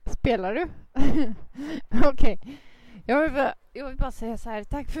spelar du? Okej. Jag vill bara säga så här,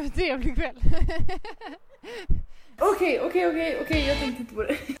 tack för en trevlig kväll. Okej, jag tänkte inte på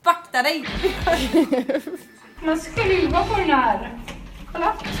det. Vakta dig! Man skruvar på den här.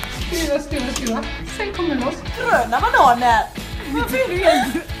 Kolla. Skruva. Sen kommer det loss. Gröna bananer! Varför är du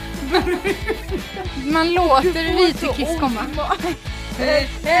helt... Man låter Vitekis komma. Hej!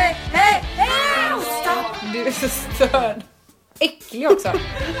 Stopp! Du är så störd. Äcklig också.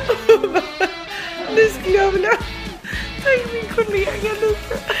 Nu skulle jag vilja ta in min kollega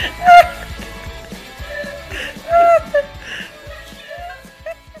lite.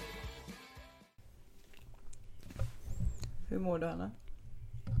 Hur mår du, Anna?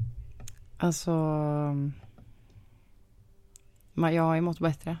 Alltså, jag har ju mått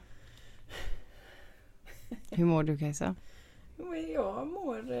bättre. Hur mår du, Kajsa?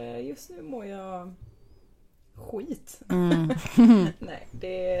 Just nu mår jag skit. Nej,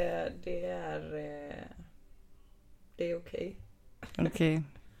 det är okej. Okej.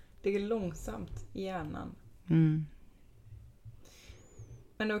 Det är långsamt i hjärnan.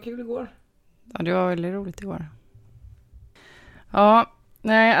 Men det var kul igår. Ja, det var väldigt roligt igår. Ja,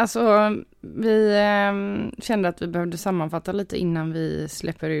 nej, alltså vi kände att vi behövde sammanfatta lite innan vi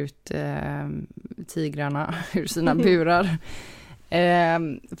släpper ut tigrarna ur sina burar.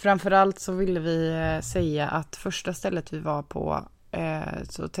 Framförallt så ville vi säga att första stället vi var på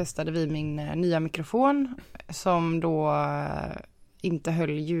så testade vi min nya mikrofon som då inte höll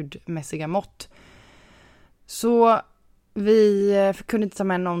ljudmässiga mått. Så vi kunde inte ta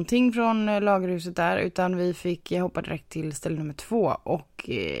med någonting från lagerhuset där, utan vi fick hoppa direkt till ställe nummer 2 och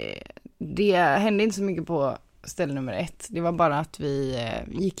det hände inte så mycket på ställe nummer 1. Det var bara att vi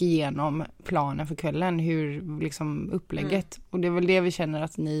gick igenom planen för kvällen, hur liksom upplägget. Och det är väl det vi känner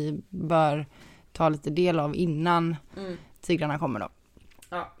att ni bör ta lite del av innan tigrarna kommer då.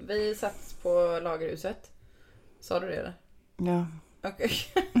 Ja, vi satt på lagerhuset. Sa du det eller? Ja. Okej.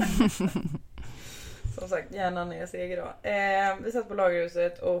 Som sagt, hjärnan är seger då. Vi satt på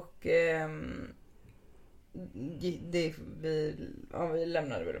lagerhuset och vi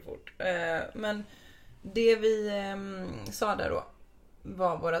lämnade väldigt fort. Men det vi sa där då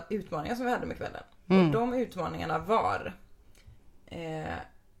var våra utmaningar som vi hade med kvällen. Och de utmaningarna var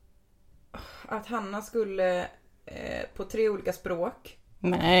att Hanna skulle på 3 olika språk.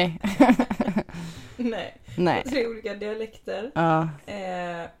 Nej. På 3 olika dialekter. Ja.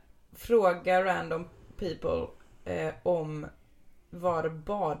 Fråga random people om var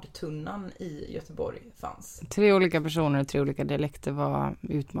badtunnan i Göteborg fanns. 3 olika personer och 3 olika dialekter var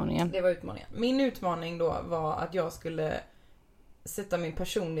utmaningen. Det var utmaningen. Min utmaning då var att jag skulle sätta min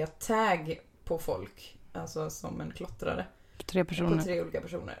personliga tag på folk. Alltså som en klottrare. 3 personer. På 3 olika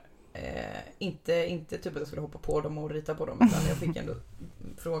personer. Inte typ att jag skulle hoppa på dem och rita på dem. Utan jag fick ändå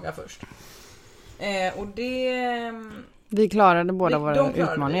fråga först. Och det... Vi klarade båda våra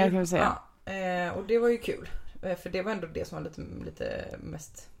utmaningar kan vi säga. Ja, och det var ju kul. För det var ändå det som var lite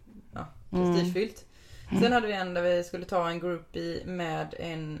mest prestigefyllt. Sen hade vi en där vi skulle ta en groupie med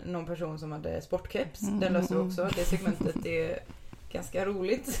någon person som hade sportkeps. Den löste vi också. Det segmentet är ganska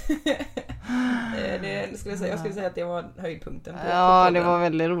roligt. Jag skulle säga att det var höjdpunkten. Ja, det var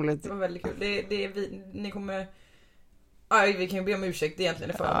väldigt roligt. Det var väldigt kul. Ni kommer... vi kan ju be om ursäkt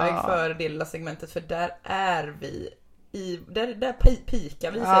egentligen i förväg för det lilla segmentet. För där är vi där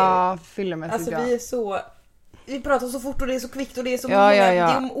pikar vi, säger ja, filmmässigt. Alltså vi är så... Vi pratar så fort och det är så kvickt och det är så många, det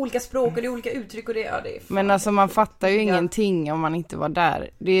är olika språk och det är olika uttryck och det är fan. Men alltså man fattar ju ingenting om man inte var där.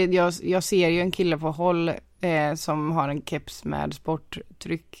 Jag ser ju en kille på håll som har en keps med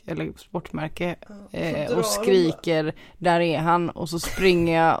sporttryck eller sportmärke och skriker, där är han, och så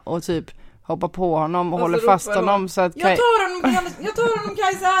springer jag och typ hoppar på honom och håller fast honom så att jag tar honom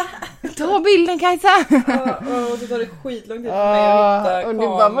Kajsa. Ta bilden Kajsa. Och så tar det skitlång tid för mig att hitta och du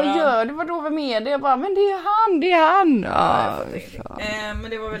bara, vad gör du? Vad då med det? Jag bara, men det är han.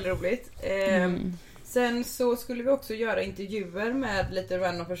 Men det var väldigt roligt. Sen så skulle vi också göra intervjuer med lite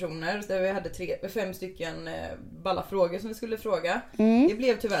random personer där vi hade 5 stycken balla frågor som vi skulle fråga. Det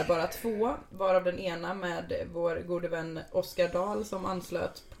blev tyvärr bara 2, varav den ena med vår gode vän Oskar Dahl som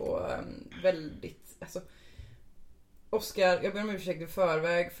anslöt på väldigt... Alltså, Oskar, jag ber om ursäkt i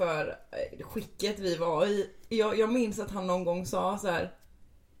förväg för skicket vi var i. Jag minns att han någon gång sa så här: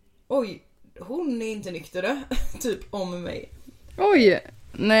 oj, hon är inte nykter typ om mig. Oj.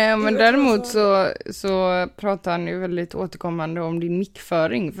 Nej, men däremot så pratar han ju väldigt återkommande om din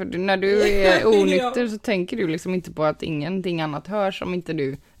mickföring. För när du är onykter så tänker du liksom inte på att ingenting annat hörs om inte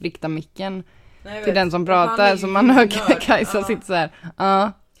du riktar micken till den som pratar. Så man hör Kajsa sitter så här.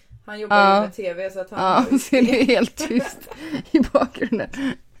 Han jobbar ju med tv så att han... så är det helt tyst i bakgrunden.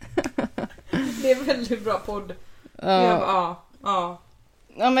 Det är väldigt bra podd. Ja.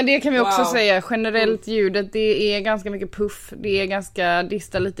 Ja, men det kan vi också säga. Generellt ljudet, det är ganska mycket puff. Det är ganska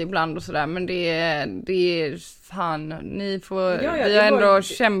dista lite ibland och sådär. Men det är fan, ni får, vi har ändå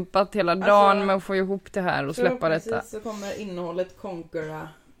kämpat hela dagen med att få ihop det här och släppa detta. Så kommer innehållet konkurra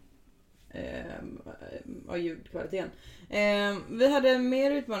av ljudkvaliteten. Vi hade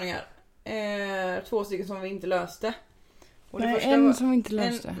mer utmaningar. 2 stycken som vi inte löste. Och det första en som vi inte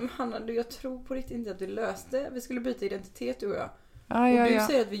löste. Hanna, jag tror på riktigt inte att vi löste. Vi skulle byta identitet, du och jag. Ja. Du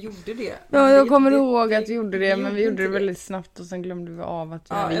säger att vi gjorde det. Ja, jag kommer ihåg att vi gjorde det, men vi gjorde det väldigt snabbt och sen glömde vi av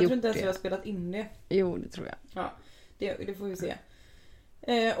att vi hade gjort det. Jag tror inte ens att vi har spelat in det. Jo, det tror jag. Ja, det får vi se.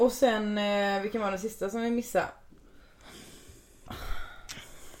 Och sen, vilken var den sista som vi missade?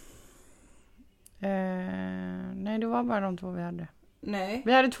 Nej, det var bara de 2 vi hade. Nej.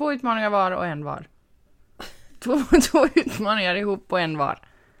 Vi hade 2 utmaningar var och en var. 2 utmaningar ihop och en var.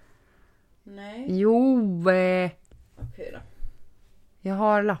 Nej. Jo. Okej då. Jag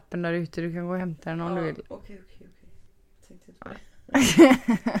har lappen där ute, du kan gå och hämta den om du vill. Okej. Tänkte inte på det.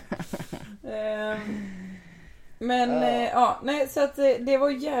 Men så att det var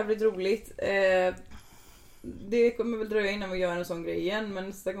jävligt roligt. Det kommer väl dröja innan vi gör en sån grej igen, men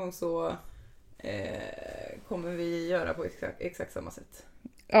nästa gång så kommer vi göra på exakt samma sätt.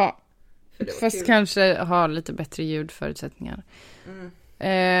 Ja. Fast kul. Kanske ha lite bättre ljudförutsättningar.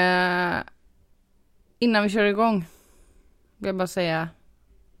 Innan vi kör igång vill jag bara säga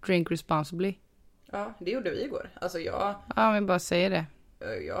drink responsibly. Ja, det gjorde vi igår. Alltså Ja, men bara säger det.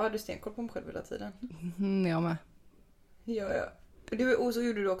 Jag hade stenkoll på mig själv hela tiden. Jag med. Ja. Och så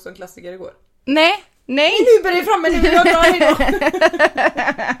gjorde du också en klassiker igår. Nej! Nu börjar det framme, nu vill jag dra idag.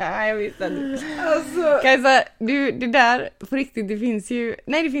 Jag visste inte. Alltså. Kajsa, det där på riktigt, det finns ju...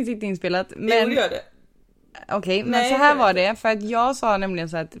 Nej, det finns inte inspelat. Men... Jo, gör det. Okej, men så här var det. För att jag sa nämligen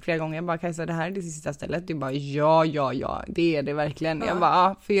så här flera gånger. Jag bara, Kajsa, det här är det sista stället. Du bara, ja. Det är det verkligen. Jag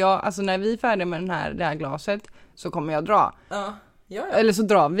bara, för alltså när vi är färdiga med det här glaset så kommer jag dra. Ja. Eller så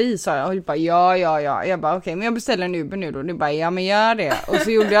drar vi, sa jag. Och du bara, ja. Jag bara, okej, men jag beställer en Uber nu då. Du bara, ja men gör det. Och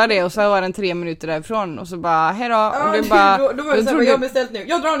så gjorde jag det och så var den 3 minuter därifrån. Och så bara, hejdå. Ja, och du bara, då var det såhär, jag har beställt nu.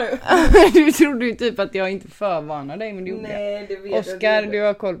 Jag drar nu. Du trodde ju typ att jag inte förvarnar dig, men det gjorde jag. Det vet Oskar, du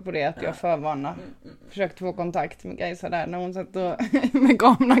har koll på det, att jag förvarnar. Försökte få kontakt med Kajsa där när hon satt och med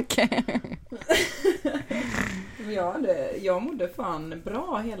gamnacke. Jag mådde fan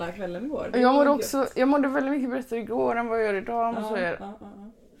bra hela kvällen igår. Jag mådde väldigt mycket bättre igår än vad jag gör idag.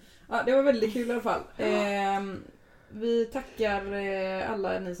 Ja, det var väldigt kul i alla fall. Vi tackar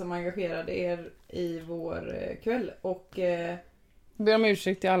alla ni som engagerade er i vår kväll. Och ber om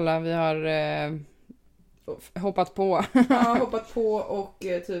ursäkt till alla vi har hoppat på. Hoppat på och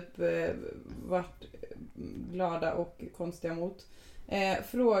typ varit glada och konstiga mot.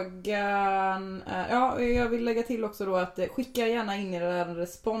 Frågan är, jag vill lägga till också då att skicka gärna in er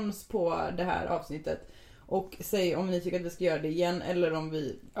respons på det här avsnittet och säg om ni tycker att vi ska göra det igen eller om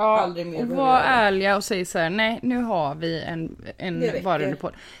vi aldrig mer behöver vara ärliga och säg så här: nej, nu har vi en varande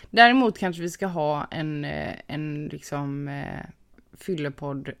podd. Däremot kanske vi ska ha en liksom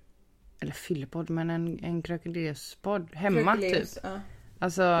fyllepodd, eller fyllepodd, men en krökelidéspodd hemma typ.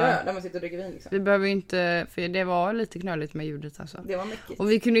 Alltså, där man sitter och dricker vin liksom. Vi behöver inte, för det var lite knöligt med ljudet alltså. Det var mycket.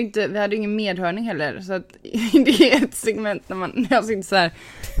 Och vi hade ingen medhörning heller, så att det är ett segment när jag sitter så här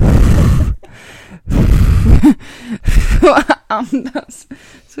och andas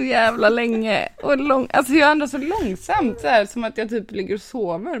så jävla länge och alltså jag andas så långsamt så här, som att jag typ ligger och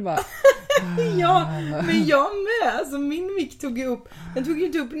sover bara. Ja, men jag med. Alltså min mick tog ju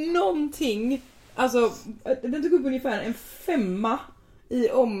inte upp någonting. Alltså den tog upp ungefär en 5 i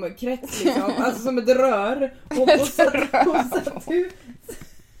omkrets liksom, alltså som ett rör. Och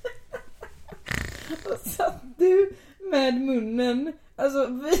satt du med munnen, alltså i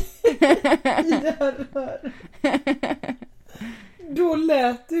det här rör. Då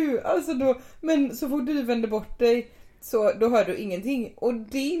lät du, alltså då, men så fort du vände bort dig så då hörde du ingenting. Och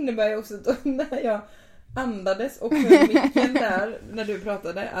det innebär också att när jag andades och höll micken där när du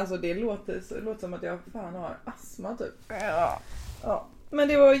pratade, alltså det låter som att jag fan har astma typ. Ja. Men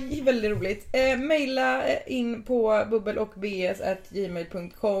det var väldigt roligt. Maila in på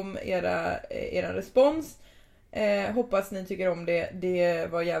bubbel-och-bs@gmail.com era respons. Hoppas ni tycker om det.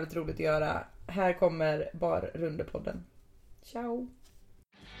 Det var jävligt roligt att göra. Här kommer Barrundepodden. Ciao!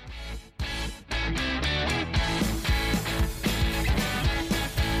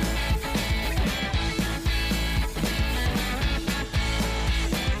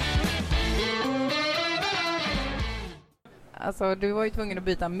 Alltså, du var ju tvungen att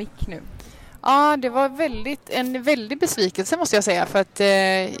byta mick nu. Ja, det var en väldig besvikelse måste jag säga, för att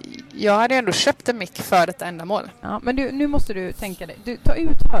jag hade ändå köpt en mick för detta ändamål. Ja, men nu måste du tänka dig. Du tar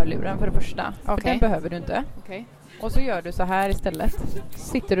ut hörluren för det första. För Okej. den behöver du inte. Okej. Och så gör du så här istället.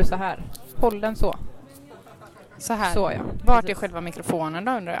 Sitter du så här. Håll den så. Så här. Så ja. Vart är Precis. själva mikrofonen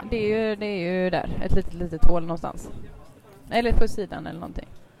då, undrar jag? Det är ju där. Ett litet hål någonstans. Eller på sidan eller någonting.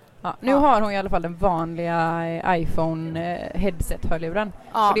 Ja, nu har hon i alla fall den vanliga iPhone headset-hörluren.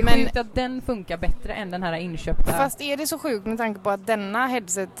 Ja, och det är men sjukt att den funkar bättre än den här inköpta. fast är det så sjukt med tanke på att denna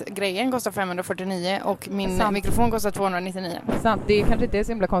headset-grejen kostar 549 och min Sant. mikrofon kostar 299. Sant, det kanske inte är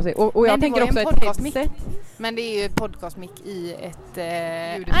så himla konstigt. Och Men jag det tänker var ju också en ett podcastmick. headset. Men det är ju podcastmick i ett...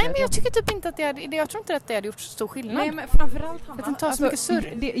 Ljudet, nej, men jag tycker typ inte att jag tror inte att det hade gjort så stor skillnad. Nej, men framförallt Hanna, Att den tar så mycket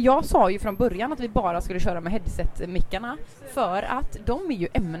surr. jag sa ju från början att vi bara skulle köra med headset-mickarna för att de är ju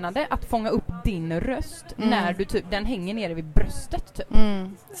ämnade att fånga upp din röst när du typ, den hänger nere vid bröstet typ.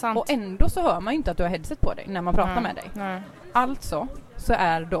 Sant. Och ändå så hör man ju inte att du har headset på dig när man pratar med dig. Nej. Alltså så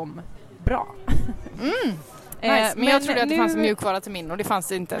är de bra. Nice. Men jag trodde att det nu- fanns en mjukvara till min och det fanns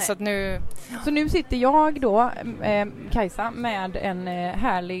det inte. Nej. Så att nu... Så nu sitter jag då, Kajsa, med en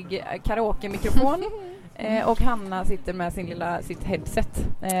härlig karaoke-mikrofon. Och Hanna sitter med sitt headset.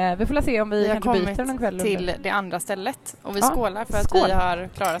 Vi får se om vi har kanske byter kommit någon kväll. till det andra stället. Och vi Ja, skålar för att skål. vi har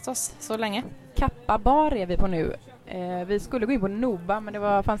klarat oss så länge. Kappa bar är vi på nu. Vi skulle gå in på Nova men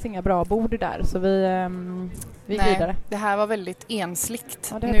det fanns inga bra bord där så vi gick vidare. Det här var väldigt ensligt.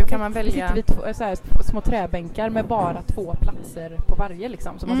 Ja, det är Nu perfekt. kan man Vi välja... sitter vid så här små träbänkar med bara 2 platser på varje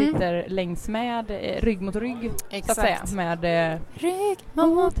liksom. Så man sitter längs med rygg mot rygg så att säga. Med rygg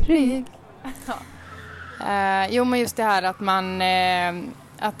mot rygg. Jo, men just det här att man...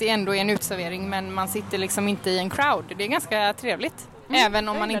 att det ändå är en utservering men man sitter liksom inte i en crowd. Det är ganska trevligt. Även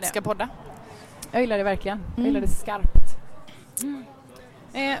om jag man gillar inte det. ska podda. Jag gillar det verkligen. Jag gillar det skarpt.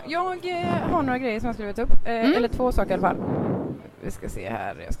 Jag har några grejer som jag skulle vilja ta upp. Eller 2 saker i alla fall. Vi ska se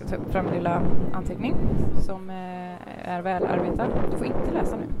här. Jag ska ta upp fram en lilla anteckning som är välarbetad. Du får inte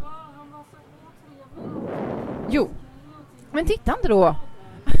läsa nu. Jo. Men titta inte då.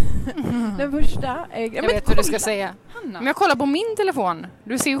 Den första... Jag vet vad du ska säga. Hanna. Men jag kollar på min telefon.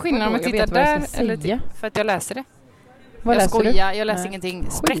 Du ser ju skillnaden om Vadå? jag Jag tittar vet vad jag där. ska Eller säga. för att jag läser det. Vad Jag läser du? skojar, jag läser Nej. ingenting.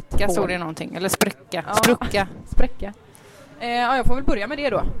 Spräcka Skithål. står det någonting. Eller spräcka. Ja. Sprucka. Spräcka. Ja, jag får väl börja med det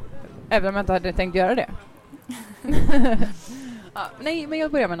då. Även om jag inte hade tänkt göra det. Nej, men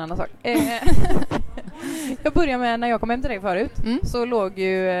jag börjar med en annan sak. Jag börjar med när jag kom hem till dig förut. Så låg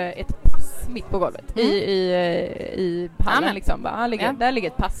ju ett pass mitt på golvet. I hallen Amen. liksom. Där ligger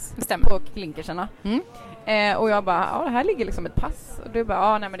ett pass. Stämmer. På klinkersarna. Och jag bara, ja, det här ligger liksom ett pass. Och du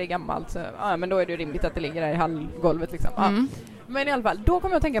bara, nej men det är gammalt. Så, men då är det ju rimligt att det ligger där i hallgolvet liksom. Ja. Men i alla fall, då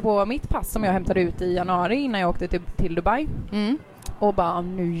kom jag att tänka på mitt pass som jag hämtade ut i januari innan jag åkte till Dubai. Och bara,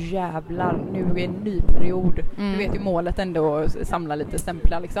 nu jävlar, nu är det en ny period. Du vet ju målet ändå att samla lite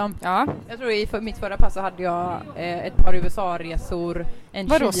stämplar liksom. Ja. Jag tror i mitt förra pass så hade jag ett par USA-resor, en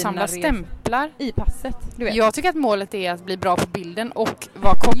Vadå, Kina-resa samla stämplar? i passet, du vet. Jag tycker att målet är att bli bra på bilden och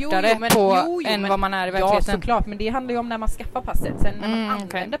vara kortare än vad man är i verkligheten. Ja, såklart, men det handlar ju om när man skaffar passet. Sen när man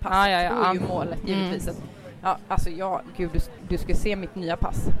använder passet, då är ju målet givetvis att, ja, alltså gud, du ska se mitt nya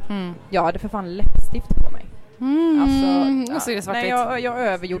pass. Jag hade för fan läppstift på mig. Så är det svartvitt. Jag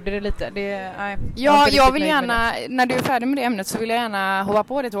övergjorde det lite. Jag vill gärna, när du är färdig med det ämnet så vill jag gärna hoppa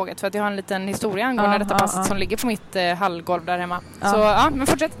på det tåget för att jag har en liten historia angående detta passet som ligger på mitt hallgolv där hemma. Så ja, men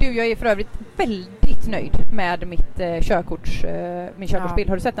fortsätt. Du, jag är för övrigt väldigt nöjd med mitt min körkortsbild.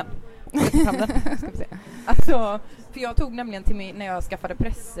 Har du sett den? Fram den. Ska vi se. Alltså, för jag tog nämligen till mig när jag skaffade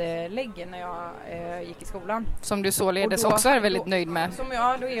presslägg när jag gick i skolan. Som du således också är väldigt nöjd med.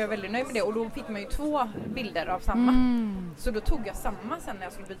 Då är jag väldigt nöjd med det. Och då fick man ju 2 bilder av samma. Så då tog jag samma sen när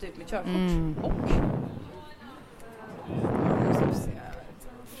jag skulle byta ut mitt körkort. Och... ska vi se.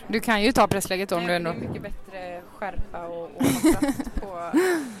 Du kan ju ta presslägget då om du ändå... Det är mycket bättre skärpa och kontrast på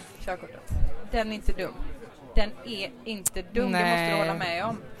körkortet. Den är inte dum. Den är inte dum, det måste du hålla med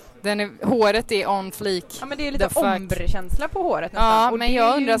om. Håret är on fleek. Ja, men det är lite ombre-känsla på håret nästan. Ja, och men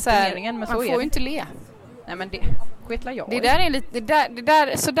jag undrar så här, men man så får ju inte le. Nej, men det sketlar jag. Det där är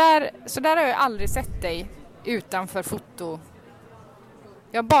lite, så där har jag aldrig sett dig utanför foto.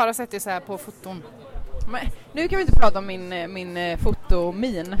 Jag har bara sett dig så här på foton. Men, nu kan vi inte prata om min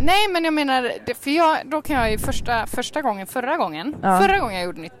fotomin. Nej, men jag menar, då kan jag ju förra gången jag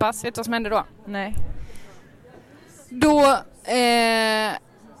gjorde nytt pass, vet du vad som hände då? Nej. Då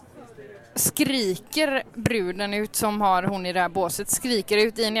skriker bruden ut som har hon i det här båset, skriker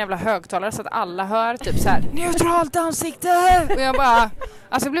ut i en jävla högtalare så att alla hör typ så här: neutralt ansikte! Och jag bara,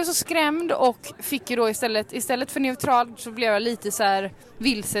 alltså jag blev så skrämd och fick ju då istället för neutralt så blev jag lite så här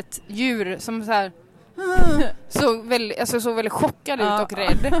vilset djur som så här såg väldigt chockad ut och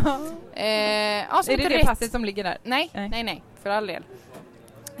rädd. Är det passet som ligger där? Nej, för all del.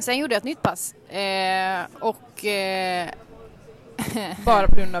 Sen gjorde jag ett nytt pass. Bara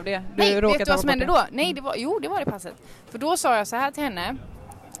på grund av det? Nej, vet du vad som hände då? Nej, det var det passet. För då sa jag så här till henne,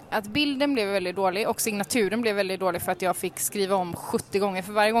 att bilden blev väldigt dålig och signaturen blev väldigt dålig för att jag fick skriva om 70 gånger.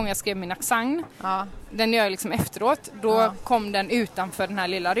 För varje gång jag skrev min accent, den gör jag liksom efteråt, då kom den utanför den här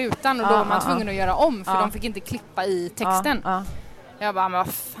lilla rutan och då var man tvungen att göra om för de fick inte klippa i texten. Jag bara, men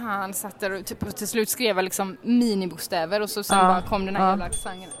vad fan, satt där och typ, till slut skrev jag liksom minibokstäver och så sen bara kom den här jävla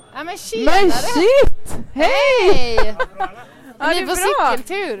accenten. Ja men tjenare! Men shit! Hej! Ni på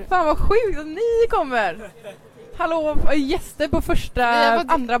cykeltur! Fan vad sjukt att ni kommer! Hallå, gäster på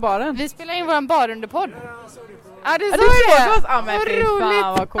andra baren. Vi spelar in våran barunderpodd. Ja, det är så. Ja, men vad roligt.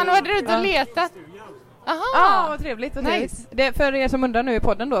 Han var där ute och letat. Aha. Vad trevligt. Nice. För er som undrar nu i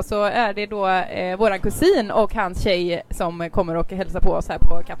podden då, så är det då våran kusin och hans tjej som kommer och hälsa på oss här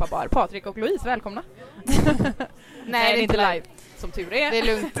på Kappa Bar. Patrik och Louise, välkomna. Nej, det är inte live. Som tur är. Det är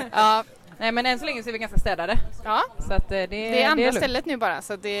lugnt. Ja. Nej, men än så länge så är vi ganska städade. Ja. Så att det är andra stället nu bara,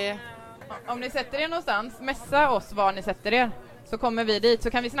 så det. Om ni sätter er någonstans, messa oss var ni sätter er, så kommer vi dit,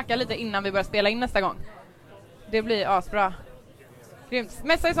 så kan vi snacka lite innan vi börjar spela in nästa gång. Det blir asbra. Grymt.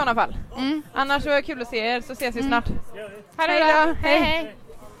 Mässa i sådana fall. Annars så är det kul att se er, så ses vi snart. Hej.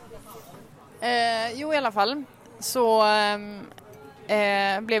 Jo, i alla fall så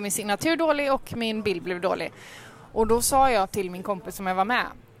blev min signatur dålig och min bild blev dålig. Och då sa jag till min kompis som jag var med,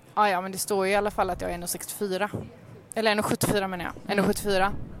 ja men det står ju i alla fall att jag är 1,64. Eller 1,74 menar jag.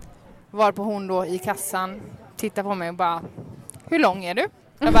 1,74. Var på hon då i kassan, tittar på mig och bara, hur lång är du?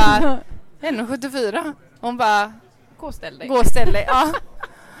 Jag bara, 1,74. Hon bara, gå och ställ dig. Ja.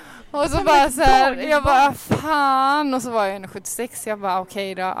 Och så bara så här, jag bara, fan. Och så var jag 1,76. Jag bara,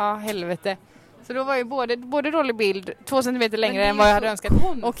 okej då, helvete. Så då var ju både dålig bild, 2 centimeter längre än vad jag hade önskat.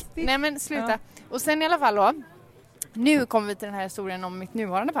 Och, nej men sluta. Ja. Och sen i alla fall då, nu kommer vi till den här historien om mitt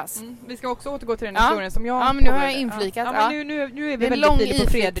nuvarande pass. Vi ska också återgå till den historien som jag... Ja, men nu har jag inflikat. Ja, men nu är vi väldigt tidigt på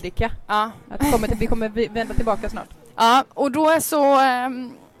Fredrika. Ja. Vi kommer vända tillbaka snart. Ja, och då så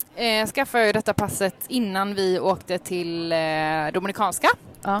skaffade jag detta passet innan vi åkte till Dominikanska.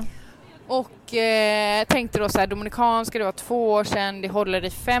 Ja. Och tänkte då så här, Dominikanska, det var 2 år sedan, det håller i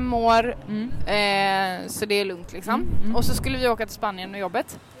 5 år. Så det är lugnt liksom. Och så skulle vi åka till Spanien med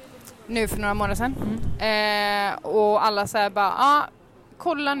jobbet. Nu för några månader sedan. Och alla säger bara,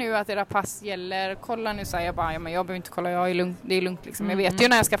 kolla nu att era pass gäller. Kolla nu, säger jag bara, men jag behöver inte kolla, jag är lugnt, det är lugnt liksom. Jag vet ju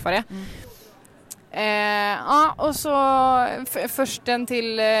när jag skaffar det. Och så först den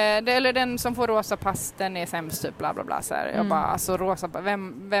till eller den som får rosa pass, den är sämst typ, bla bla bla så här. Jag bara, alltså rosa,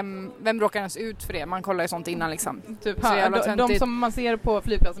 vem råkar ens ut för det? Man kollar ju sånt innan liksom. Typ de som man ser på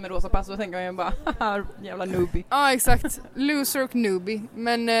flygplatsen med rosa pass, så tänker jag bara, haha, jävla noobie. Ja, exakt. Loser och noobie.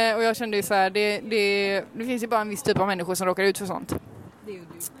 Men och jag kände ju så här, det finns ju bara en viss typ av människor som råkar ut för sånt. Det är ju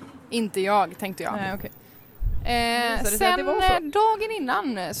inte jag, tänkte jag. Nej, okej. Sen dagen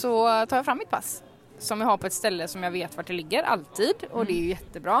innan så tar jag fram mitt pass. Som jag har på ett ställe som jag vet vart det ligger alltid. Och det är ju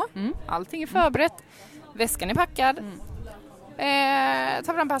jättebra. Allting är förberett. Väskan är packad.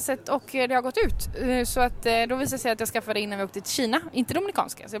 Tar fram passet och det har gått ut. Så att då visade sig att jag skaffade innan vi åkte till Kina. Inte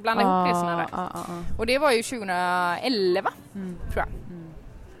Dominikanska. Så jag blandade ihop resorna där. Och det var ju 2011 tror jag.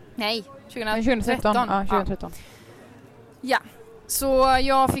 Nej, 2013. Ja, 2013. Ja, så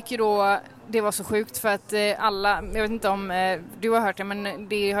jag fick ju då... Det var så sjukt för att alla, jag vet inte om du har hört det, men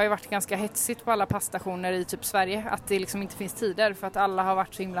det har ju varit ganska hetsigt på alla passstationer i typ Sverige, att det liksom inte finns tider för att alla har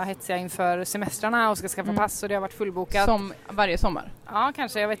varit så himla hetsiga inför semestrarna och ska skaffa pass, och det har varit fullbokat. Som varje sommar? Ja,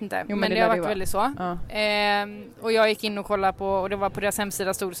 kanske, jag vet inte. Jo, men det har varit väldigt så. Ja. Och jag gick in och kollade på, och det var på deras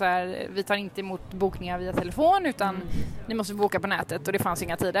hemsida stod så här, vi tar inte emot bokningar via telefon utan ni måste boka på nätet, och det fanns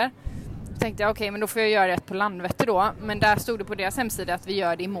inga tider. Tänkte jag, okej, men då får jag göra det på Landvetter då. Men där stod det på deras hemsida att vi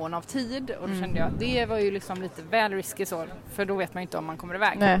gör det i mån av tid. Och då kände jag att det var ju liksom lite väl risky så. För då vet man inte om man kommer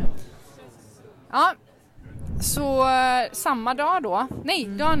iväg. Nej. Ja, så samma dag då. Nej,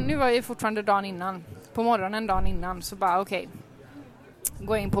 nu var ju fortfarande dagen innan. På morgonen dagen innan så bara okej.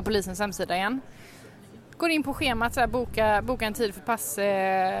 Går in på polisens hemsida igen. Går in på schemat så här, boka en tid för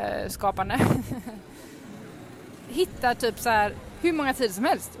passskapande. Hittar typ så här hur många tider som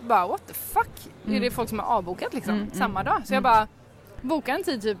helst. Bara, what the fuck? Är det folk som har avbokat liksom samma dag? Så jag bara bokade en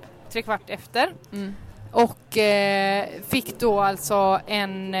tid typ 3/4 efter. Och fick då alltså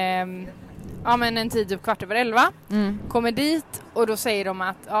en tid typ 11:15. Kommer dit och då säger de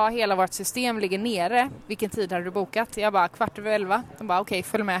att hela vårt system ligger nere. Vilken tid har du bokat? Jag bara 11:15. De bara okej,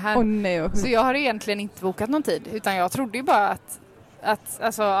 följ med här. Nej. Så jag har egentligen inte bokat någon tid. Utan jag trodde ju bara att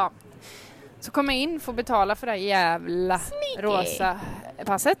alltså... Så kommer jag in, får betala för det här jävla rosa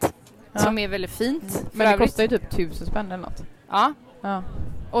passet. Som är väldigt fint. Men det kostar ju typ 1000 spänn eller något. Ja.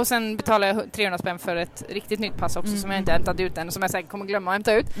 Och sen betalar jag 300 spänn för ett riktigt nytt pass också som jag inte hämtat ut än och som jag säkert kommer glömma att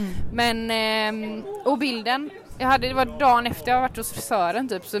hämta ut. Men, och bilden, det var dagen efter jag varit hos frisören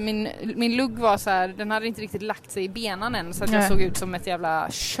typ, så min lugg var så här, den hade inte riktigt lagt sig i benen än så att jag såg ut som ett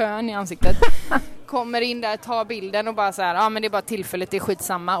jävla kön i ansiktet. Kommer in där, tar bilden och bara så här, men det är bara tillfället, det är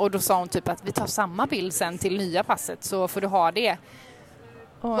skitsamma. Och då sa hon typ att vi tar samma bild sen till nya passet så får du ha det.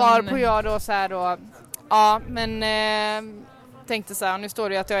 Varpå jag då så här då, tänkte så här, nu står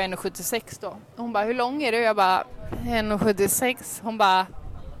det att jag är 1,76 då. Hon bara, hur lång är du? Jag bara, 1,76. Hon bara,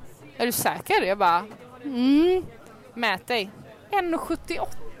 är du säker? Jag bara, mät dig. 1,78.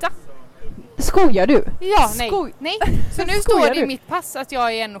 Skojar du? Ja, nej. Så nu står det i mitt pass att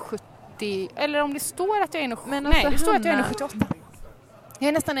jag är 1,70. Eller om det står att jag är 1,70. Men alltså, nej, det står att jag är 1,78. Jag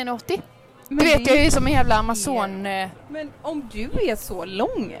är nästan 1,80. Du vet, jag är ju som en jävla Amazon. Men om du är så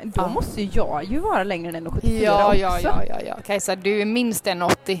lång, då måste jag ju vara längre än 1,74 Ja. Kajsa, du är minst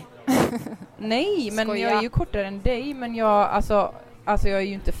 1,80. Nej, men jag är ju kortare än dig. Men alltså jag är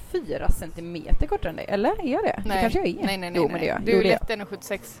ju inte 4 centimeter kortare än dig. Eller är jag det? Nej. Det kanske jag är. Nej. Jo, men det är jag. Du är lätt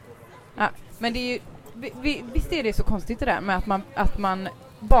 1,76. Ja, men det är ju... Visst är det så konstigt det där med att man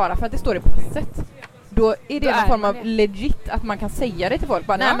bara för att det står i passet, då är det en form av legit att man kan säga det till folk.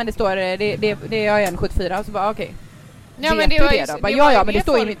 Bara, nej, men det står det jag är 1,74 och så bara okej. Ja, men det var men det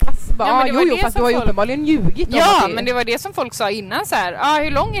står i mitt pass. Bara, jo, fast du har ju uppenbarligen ljugit. Ja, men det var det som folk sa innan så här.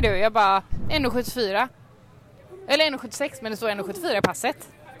 Hur lång är du? Jag bara 1,74. Eller 1,76, men det står 1,74 i passet.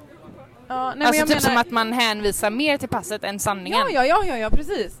 Ja, nej, alltså typ som att man hänvisar mer till passet än sanningen. Ja,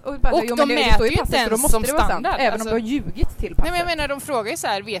 precis. Och de mäter ju inte ens som standard. Även om du har ljugit till passet. Nej, men jag menar, de frågar ju så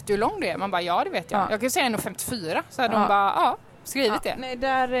här, vet du hur lång du är? Man bara, ja det vet jag. Jag kan ju säga 1,54. Så här, de bara, skrivit det. Nej,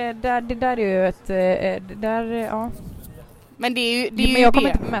 det där är ju ett... Men det är ju men jag kommer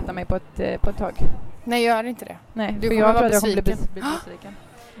inte mäta mig på ett tag. Nej, gör inte det. Nej, du kommer vara besviken. besviken.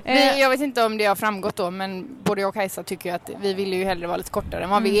 Jag vet inte om det har framgått då, men både jag och Kajsa tycker ju att vi vill ju hellre vara lite kortare än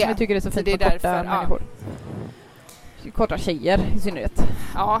vad vi är. Vi tycker det är så fint med korta människor. Korta tjejer i synnerhet.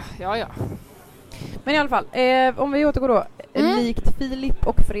 Ja. Men i alla fall, om vi återgår då. Likt Filip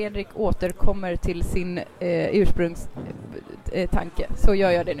och Fredrik återkommer till sin ursprungstanke, så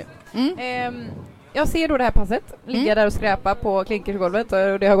gör jag det nu. Jag ser då det här passet ligga där och skräpa på klinkersgolvet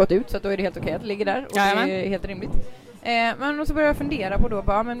och det har gått ut, så att då är det helt okej att det ligger där och det är helt rimligt. Men så började jag fundera på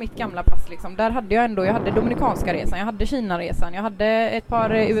då, men mitt gamla pass liksom, där hade jag hade Dominikanska resan, jag hade Kina-resan, jag hade ett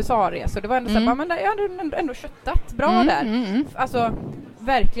par USA-resor. Det var ändå så här, men jag hade ändå köttat bra där. Alltså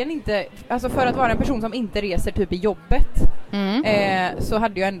verkligen inte, alltså för att vara en person som inte reser typ i jobbet, så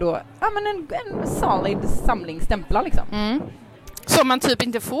hade jag ändå en solid samling stämplar liksom. Som man typ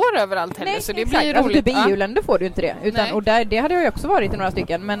inte får överallt heller. Nej, så det blir roligt. Alltså typ i EU-länder får du inte det. Utan, och det hade jag ju också varit i några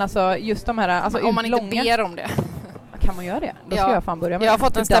stycken. Men alltså just de här... Alltså om man inte ber om det. Kan man göra det? Då ska jag fan börja med. Jag har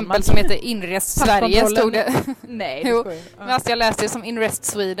fått en stämpel som heter Inrest Sverige, stod det. Nej, jo, fast jag läste det som Inrest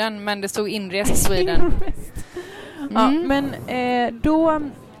Sweden, men det stod Inrest Sweden.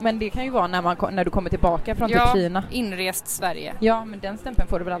 Men det kan ju vara när du kommer tillbaka från typ Kina. Inrest Sverige. Ja, men den stämpeln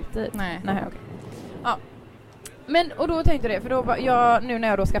får du väl alltid? Nej, okej. Ja. Men, och då tänkte jag det, för då nu när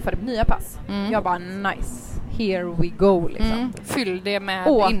jag då skaffade nya pass, jag bara nice, here we go liksom. Fyll det med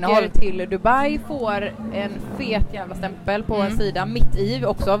innehåll. Åker till Dubai, får en fet jävla stämpel på en sida mitt i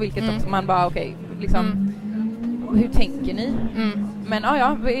också, vilket också man bara okej, liksom, hur tänker ni? Men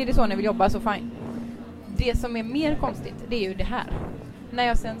är det så ni vill jobba så fine. Det som är mer konstigt, det är ju det här. När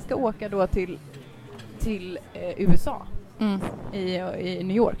jag sen ska åka då till USA i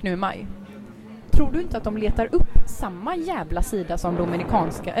New York nu i maj. Tror du inte att de letar upp samma jävla sida som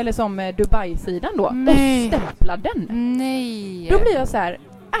dominikanska eller som Dubai-sidan då? Nej. Och stämplar den? Nej. Då blir jag så här,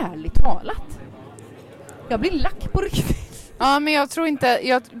 ärligt talat. Jag blir lack på riktigt. Ja, men jag tror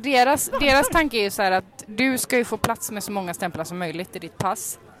inte... Deras tanke är ju så här att du ska ju få plats med så många stämplar som möjligt i ditt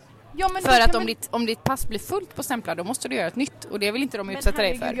pass. Ja, men för att om ditt pass blir fullt på stämplar, då måste du göra ett nytt. Och det vill inte de utsätta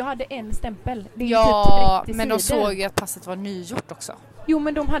dig för. Jag hade en stämpel. Det är ja, typ 30 men de sidor. såg ju att passet var nygjort också. Jo,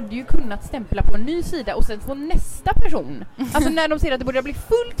 men de hade ju kunnat stämpla på en ny sida och sen få nästa person. Alltså när de ser att det börjar bli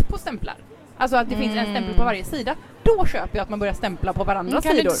fullt på stämplar. Alltså att det finns en stämpel på varje sida. Då köper jag att man börjar stämpla på varandras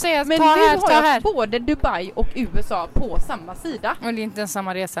sidor. Säga, men nu har jag både Dubai och USA på samma sida. Men det är inte en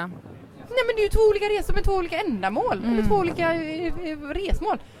samma resa. Nej, men det är ju 2 olika resor med 2 olika ändamål. Eller 2 olika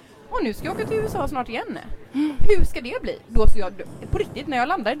resmål. Och nu ska jag åka till USA snart igen. Hur ska det bli? Då, så jag, på riktigt, när jag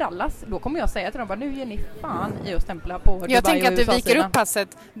landar i Dallas, då kommer jag säga till dem bara, nu ger ni fan i att stämpla på Dubai. Jag tänker att du viker USA-sidan. upp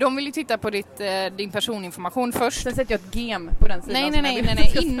passet. De vill ju titta på din personinformation först. Sen sätter jag ett gem på den sidan.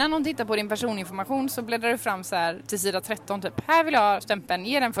 Nej. Innan de tittar på din personinformation så bläddrar du fram så här till sida 13 typ. Här vill jag ha stämpeln,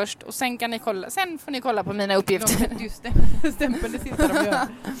 ge den först och sen kan ni kolla. Sen får ni kolla på mina uppgifter. Just det, stämpeln det sista de gör.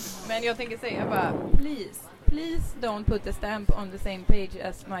 Men jag tänker säga bara, please don't put a stamp on the same page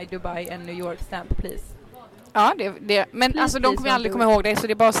as my Dubai and New York stamp, please. Ja, men Please, alltså de kommer ju aldrig komma ihåg dig, så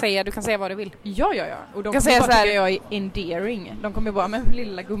det är bara att säga, du kan säga vad du vill. Ja. Och de kan kommer säga bara så här, tycka jag är endearing. De kommer bara, men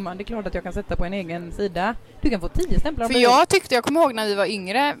lilla gumman, det är klart att jag kan sätta på en egen sida. Du kan få 10 stämplar. För jag kommer ihåg när vi var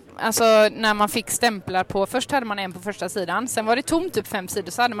yngre, alltså när man fick stämplar på, först hade man en på första sidan, sen var det tomt typ 5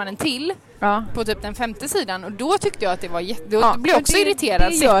 sidor, så hade man en till på typ den 5:e sidan, och då tyckte jag att det var då blev jag också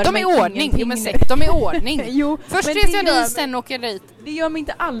irriterad. Sätt dem i ordning. Jo, men sätt dem i ordning. Jo, först reser jag dit, sen åker jag dit. Det gör mig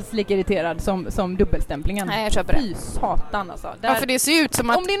inte alls lika irriterad som dubbelstämplingen. Nej, jag köper det. Fy satan alltså. Ja, för det ser ut som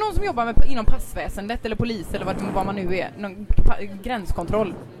att... Om det är någon som jobbar inom passväsendet eller polis eller vad man nu är, någon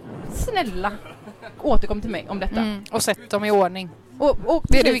gränskontroll, snälla, återkom till mig om detta. Och sätt dem i ordning. Och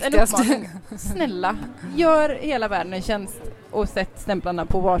det är det viktigaste. Snälla, gör hela världen en tjänst och sätt stämplarna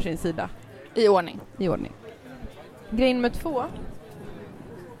på varsin sida. I ordning. Grej nummer 2.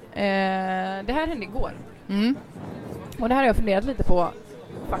 Det här hände igår. Och det här har jag funderat lite på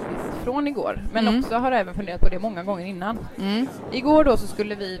faktiskt från igår. Men också har jag även funderat på det många gånger innan. Igår då så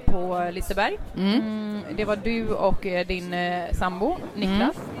skulle vi på Liseberg. Det var du och din sambo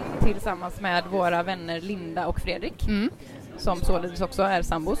Niklas tillsammans med våra vänner Linda och Fredrik. Som således också är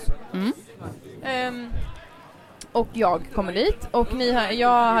sambos. Och jag kommer dit och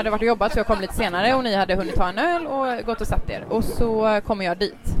jag hade varit och jobbat så jag kom lite senare och ni hade hunnit ta en öl och gått och satt er. Och så kommer jag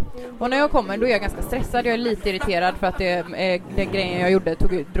dit. Och när jag kommer då är jag ganska stressad, jag är lite irriterad för att den grejen jag gjorde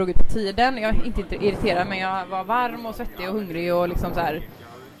drog ut på tiden. Jag är inte irriterad, men jag var varm och svettig och hungrig och liksom så här.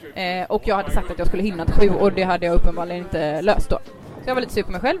 Och jag hade sagt att jag skulle hinna till 7 och det hade jag uppenbarligen inte löst då. Så jag var lite sur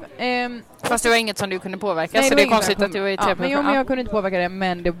på mig själv. Fast det var inget som du kunde påverka, nej, så det är konstigt att du var irriterad på men jag kunde inte påverka det,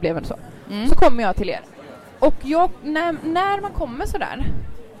 men det blev väl så. Så kommer jag till er. Och när man kommer så där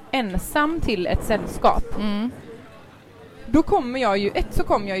ensam till ett sällskap, då kommer jag ju,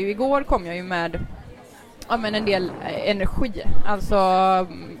 igår kom jag ju med en del energi. Alltså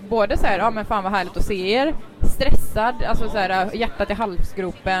både så här, men fan vad härligt att se er, stressad, alltså så här, hjärtat i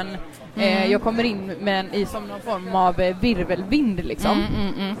halsgropen. Jag kommer in i som någon form av virvelvind liksom.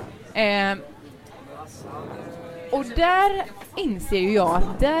 Och där inser ju jag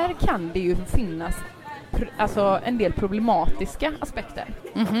att där kan det ju finnas alltså en del problematiska aspekter.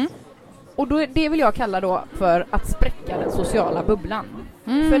 Och då, det vill jag kalla då för att spräcka den sociala bubblan.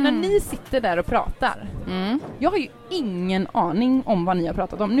 För när ni sitter där och pratar, jag har ju ingen aning om vad ni har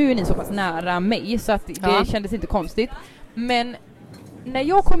pratat om. Nu är ni så pass nära mig så att det kändes inte konstigt. Men när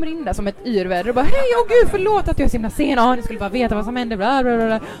jag kommer in där som ett yrväder och bara, hej, gud, förlåt att jag är så himla sen. Ni skulle bara veta vad som händer.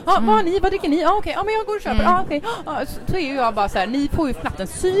 Vad dricker ni? Okej, men jag går och köper. Okej. Så är jag bara så här, ni får ju knappt en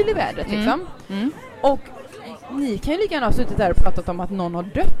syl i vädret liksom. Och ni kan ju lika gärna ha suttit där och pratat om att någon har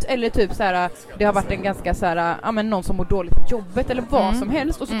dött eller typ så här, det har varit en ganska så här, någon som mår dåligt på jobbet eller vad som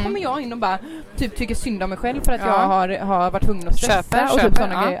helst, och så kommer jag in och bara typ tycker synd om mig själv för att jag har varit tvungen att stressa och typ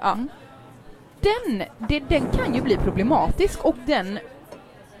sådana grejer. Den kan ju bli problematisk och den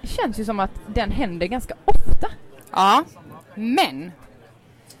känns ju som att den händer ganska ofta. Ja, men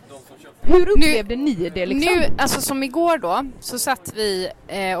hur upplevde ni det liksom? Nu, alltså som igår då, så satt vi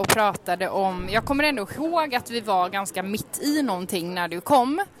och pratade om, jag kommer ändå ihåg att vi var ganska mitt i någonting när du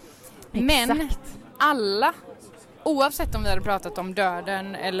kom. Exakt. Men alla, oavsett om vi hade pratat om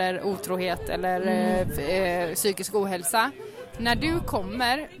döden eller otrohet eller psykisk ohälsa, när du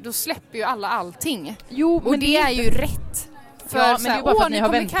kommer, då släpper ju alla allting. Jo, och det är ju rätt. För men så det här, är bara för att ni har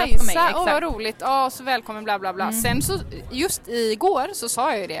väntat Kajsa, på mig. Exakt. vad roligt, så välkommen, bla bla bla. Sen så, just igår så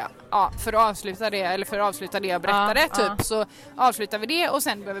sa jag ju det, för att avsluta det jag berättade, typ, så avslutar vi det och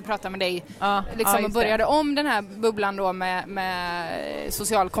sen börjar vi prata med dig. Liksom, och började om den här bubblan då med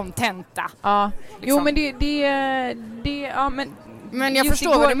social kontenta. Liksom. Jo, men men jag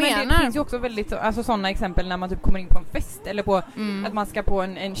förstår vad du menar. Men det finns ju också väldigt, alltså sådana exempel när man typ kommer in på en fest eller på att man ska på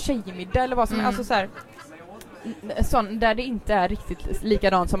en tjejmiddag eller vad som alltså så här, där det inte är riktigt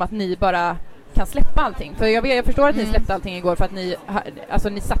likadant som att ni bara kan släppa allting. För jag förstår att ni släppte allting igår för att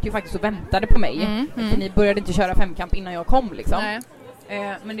ni satt ju faktiskt och väntade på mig. För ni började inte köra femkamp innan jag kom liksom.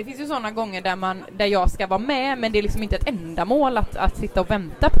 Men det finns ju sådana gånger där jag ska vara med, men det är liksom inte ett ändamål att sitta och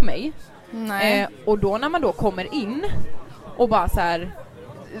vänta på mig. Och då när man då kommer in och bara så här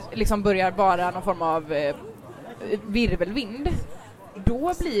liksom börjar vara någon form av virvelvind,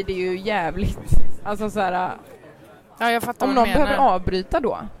 då blir det ju jävligt, alltså så här. Ja, jag fattar om vad någon du menar. behöver avbryta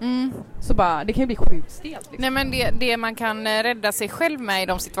då, så bara, det kan ju bli sjukt stelt. Liksom. Nej, men det man kan rädda sig själv med i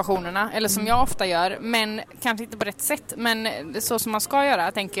de situationerna, eller som jag ofta gör, men kanske inte på rätt sätt, men så som man ska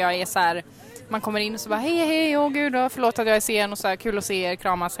göra, tänker jag, är så här: man kommer in och så bara hej, åh gud, förlåt att jag är sen, och så här, kul att se er,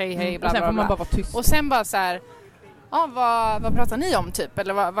 kramas, hej, bla, och sen bla, får bla. man bara vara tyst. Och sen bara så här, ja, vad pratar ni om typ?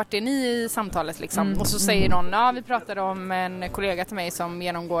 Eller vart är ni i samtalet liksom? Och så säger någon, ja, vi pratade om en kollega till mig som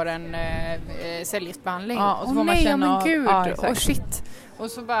genomgår en cellgiftsbehandling. Ja, och så får man nej, känna men gud, ja, och shit.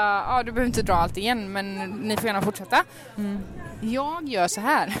 Och så bara, ja, du behöver inte dra allt igen, men ni får gärna fortsätta. Jag gör så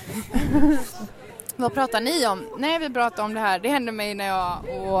här. Vad pratar ni om? Nej, vi pratar om det här. Det hände mig när jag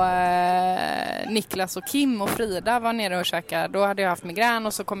och Niklas och Kim och Frida var nere och käkade. Då hade jag haft migrän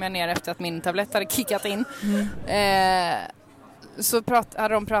och så kom jag ner efter att min tablett hade kickat in. Så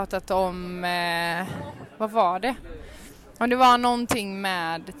hade de pratat om, vad var det? Och det var någonting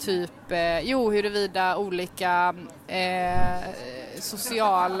med typ, huruvida olika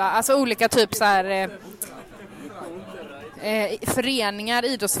sociala, alltså olika typ så här... föreningar,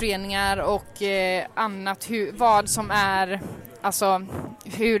 idrottsföreningar och annat, vad som är, alltså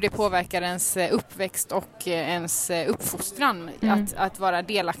hur det påverkar ens uppväxt och ens uppfostran att vara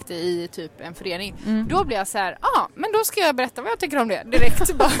delaktig i typ en förening. Då blir jag så här, men då ska jag berätta vad jag tycker om det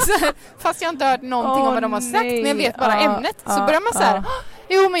direkt. Bara så här, fast jag inte hört någonting om vad de har sagt, men jag vet bara ämnet. Så börjar man så här,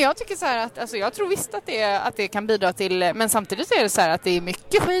 jo, men jag tycker så här att, alltså jag tror visst att det kan bidra till, men samtidigt så är det så här att det är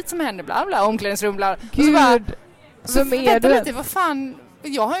mycket skit som händer, bla bla, omklädningsrum, bla. Så vänta lite, vad fan,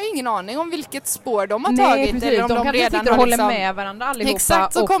 jag har ju ingen aning om vilket spår de har tagit. Precis, eller om de redan har håller liksom, med varandra allihopa.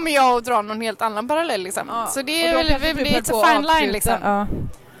 Exakt, så kommer jag att dra någon helt annan parallell liksom. Så det är väl ett fine line liksom.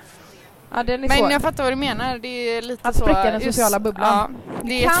 Ja, den är men svår. Jag fattar vad du menar, det är lite att så. Att spräcka den sociala bubblan. Ja,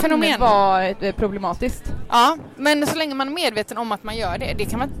 det är ett fenomen. Kan vara problematiskt. Ja, men så länge man är medveten om att man gör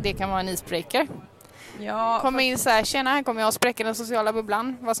det kan vara en icebreaker. Ja, kommer in så här, tjena, här kommer jag att spräcka den sociala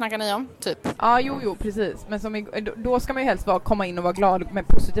bubblan. Vad snackar ni om? Typ. Ja, jo, precis. Men då ska man ju helst komma in och vara glad med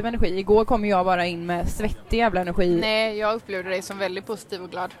positiv energi. Igår kom jag bara in med svettig jävla energi. Nej, jag upplevde dig som väldigt positiv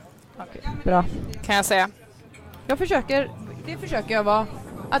och glad. Okej, bra. Kan jag säga. Det försöker jag vara.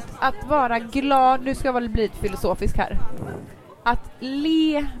 Att vara glad, nu ska jag bli lite filosofisk här. Att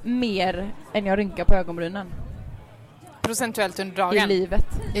le mer än jag rynkar på ögonbrynen. Procentuellt under dagen. I livet.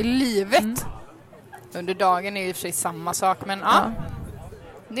 I livet? Under dagen är ju i och för sig samma sak, men ja.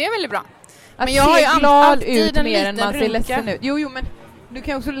 Det är väldigt bra. Att men jag har ju glad ut en mer än man ser rynka. ledsen ut. Jo, men du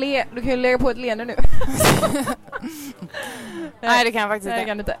kan ju också du kan ju lägga på ett leende nu. Nej, det kan jag faktiskt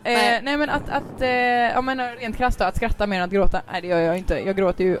inte. Nej, men om man rent krasst då, att skratta mer än att gråta. Nej, det gör jag inte. Jag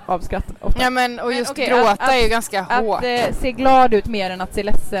gråter ju av skratt ofta. Ja, men och just gråta är ju ganska hårt. Att se glad ut mer än att se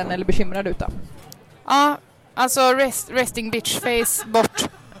ledsen eller bekymrad ut då. Ja, alltså resting bitch face bort.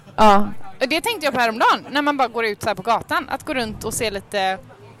 Ja. Det tänkte jag på häromdagen, när man bara går ut så här på gatan. Att gå runt och se lite,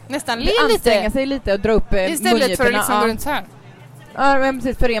 nästan le lite. Anstränga sig lite och dra upp istället för att liksom gå runt så här. Ja, men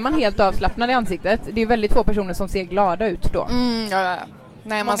precis, för är man helt avslappnad i ansiktet, det är väldigt få personer som ser glada ut då. Ja.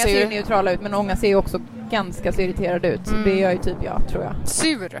 Nej, många ser neutrala ut, men många ser ju också ganska så irriterade ut. Det gör ju typ jag, tror jag.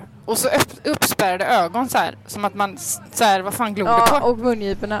 Sur. Och så uppspärrade ögon så här, som att man så här, vad fan glor du på? Ja, och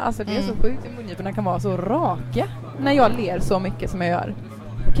mungiporna, alltså det är så sjukt. Mungiporna kan vara så raka när jag ler så mycket som jag gör.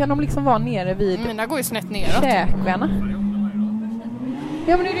 Kan de liksom vara nere vid mina går ju snett neråt. Käklarna.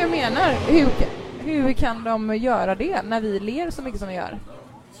 Ja, men det är det jag menar. Hur kan de göra det när vi ler så mycket som vi gör?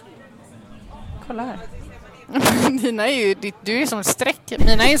 Kolla här. Dina är ju, du är som ett streck.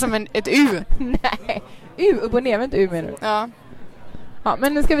 Mina är som ett U. Nej, U, upp och ner, inte U menar du? Ja. Ja,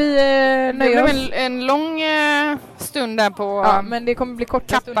 men nu ska vi nöja oss. En lång stund där på ja, men det kommer bli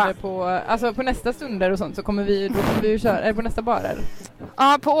korta kappa. Stunder på nästa stunder och sånt, så kommer vi köra på nästa barer.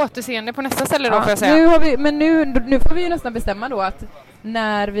 Ja, på återseende på nästa ställe då, får jag säga. Nu får vi ju nästan bestämma då att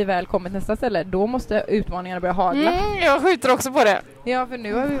när vi väl kommer till nästa ställe, då måste utmaningarna börja hagla. Jag skjuter också på det. Ja, för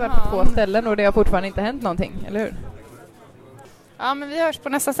nu har vi varit på 2 ställen och det har fortfarande inte hänt någonting, eller hur? Ja, men vi hörs på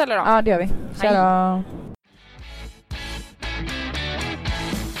nästa ställe då. Ja, det gör vi. Tja då.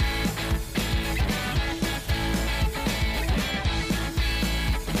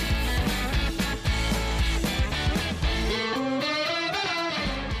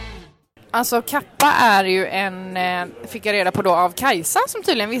 Alltså Kappa är ju fick jag reda på då av Kajsa som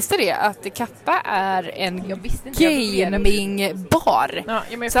tydligen visste det, att Kappa är en gamingbar.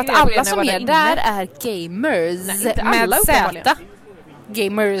 Ja, så att alla som är där är gamers. Nej, inte alla Z.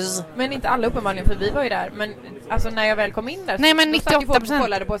 Gamers. Men inte alla uppenbarligen, för vi var ju där. Men alltså när jag väl kom in där, nej, men 98%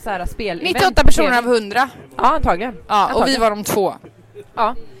 kollade på så här spel. 98 personer av 100. Ja, antagligen. Ja, och vi var de 2.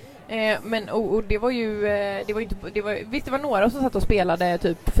 Ja. Men och det var ju visst det var några som satt och spelade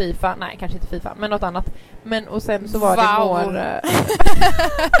typ FIFA, nej kanske inte FIFA men något annat. Men och sen så var det några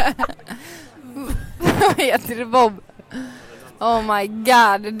vad heter det, Bob? Oh my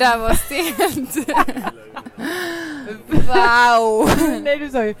god, det där var stelt. Wow. Nej, du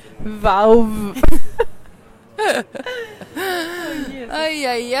sa ju wow. Aj,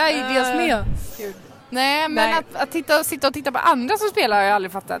 det är med. Nej, men att sitta och titta på andra som spelar har jag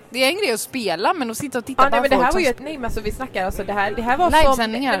aldrig fattat. Det är en grej att spela, men att sitta och titta på nej, men det här folk var ju nej, men alltså vi snackar alltså det här var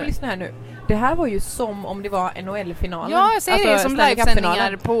livesändningar. Som lyssna här nu. Det här var ju som om det var NHL-finalen. Ja, jag säger det som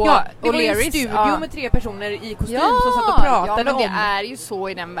livesändningar på det var en studio med 3 personer i kostym som satt och pratade om. Ja, men det är ju så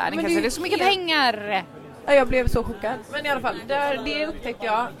i den världen. Kanske det är så mycket pengar. Ja, jag blev så chockad. Men i alla fall, det upptäckte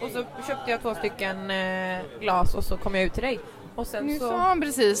jag. Och så köpte jag 2 stycken glas och så kom jag ut till dig. Och sen nu sa han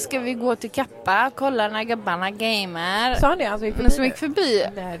precis, ska vi gå till Kappa, kolla när gubbarna gamer. Sa han det? Alltså gick förbi.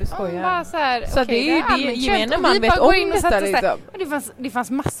 Nej, du skojar. Bara så här, så det är ju det gemene man vet om detta liksom. Det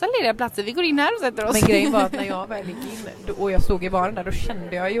fanns massa lediga platser, vi går in här och sätter oss. Men grejen var att när jag väl gick in och jag stod i baren där, då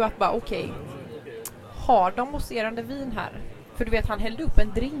kände jag ju att bara okej, har de mousserande vin här? För du vet, han hällde upp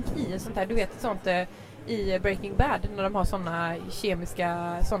en drink i sånt här, du vet sånt i Breaking Bad när de har såna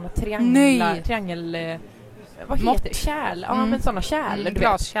kemiska, såna triangel vad heter det? Kärl. Ja, men såna kärl.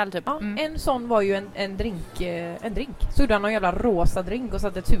 Glaskärl typ. Ja, en sån var ju en drink. Så gjorde han någon jävla rosa drink och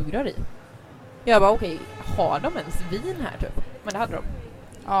satte ett sugrör i. Jag bara okej, har de ens vin här typ? Men det hade de.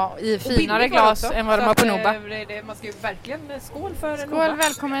 Ja, i finare glas än vad de har på Nobba. Man ska ju verkligen skål för skål, Nobba.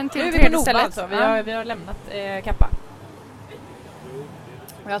 Välkommen till nu är vi på Nobba alltså. Vi har lämnat Kappa.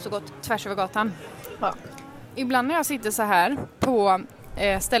 Vi har alltså gått tvärs över gatan. Ja. Ibland när jag sitter så här på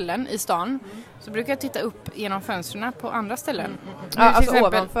ställen i stan så brukar jag titta upp genom fönstren på andra ställen. Ja, alltså exempel,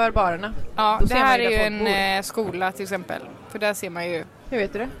 ovanför barerna. Ja, det här är ju en skola till exempel. För där ser man ju... Hur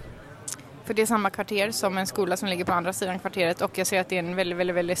vet du det? För det är samma kvarter som en skola som ligger på andra sidan kvarteret. Och jag ser att det är en väldigt,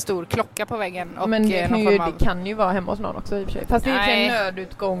 väldigt, väldigt stor klocka på väggen. Och men det kan ju vara hemma hos någon också i och för sig. Fast det är en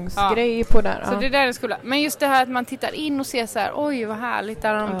nödutgångsgrej på där. Så det där är skola. Men just det här att man tittar in och ser så här, oj vad härligt,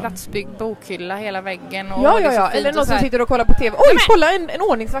 där har de platsbyggd bokhylla hela väggen. Och ja. Eller någon som sitter och kollar på tv. Oj, kolla en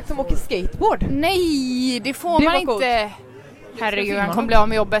ordningsvakt som åker skateboard. Nej, det får man inte. Herregud, han kommer bli av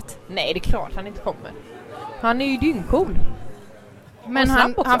med jobbet. Nej, det är klart han inte kommer. Han är ju dyngcool. Men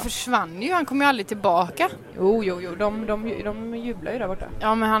han försvann ju, han kom ju aldrig tillbaka. Jo, de jublar ju där borta.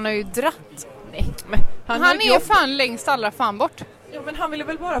 Ja, men han har ju dratt. Nej, men han är ju fan längst alla fan bort. Ja, men han ville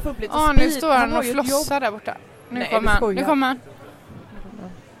väl bara få upp lite speed. Nu står han och flossar där borta. Nu kommer han.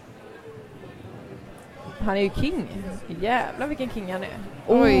 Han är ju king. Jävlar vilken king han är.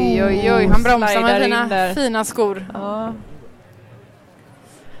 Oj, han bromsar med sina fina skor. Ja.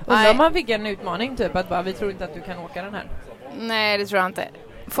 Undrar om han fick en utmaning typ att bara, vi tror inte att du kan åka den här. Nej, det tror jag inte.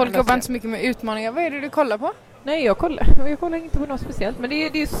 Folk jobbar inte så mycket med utmaningar. Vad är det du kollar på? Nej, jag kollar inte på något speciellt. Men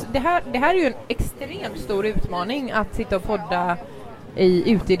det här är ju en extremt stor utmaning att sitta och podda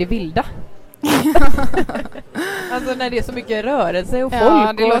ute i det vilda. Alltså när det är så mycket rörelse och folk.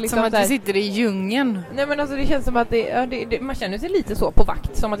 Ja, det låter liksom som att du sitter i djungeln. Nej, men alltså det känns som att man känner sig lite så på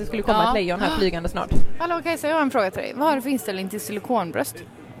vakt. Som att det skulle komma ett lejon här flygande snart. Hallå, Kajsa, jag har en fråga till dig. Vad har du för inställning till silikonbröst?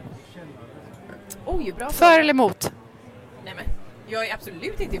 Oj, bra. För eller emot? Nej, men jag är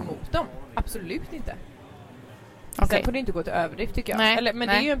absolut inte emot dem. Absolut inte. Okay. Sen får det inte gå till överdrift tycker jag. Nej, men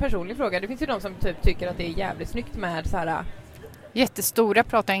det är ju en personlig fråga. Det finns ju de som typ tycker att det är jävligt snyggt med så här. Jättestora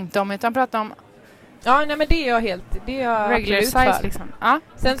pratar jag inte om, utan pratar om... Ja, nej, men det är jag helt... Det är jag regular size för. Liksom. Ja,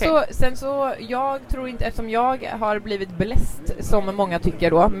 sen så, jag tror inte, eftersom jag har blivit bläst som många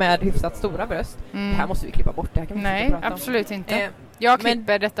tycker då, med hyfsat stora bröst. Det här måste vi klippa bort, det här kan vi nej, inte prata om. Absolut inte. Jag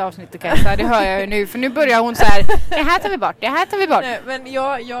klipper detta avsnittet, Kajsa, det hör jag ju nu. För nu börjar hon så här, det här tar vi bort, det här tar vi bort. Nej, men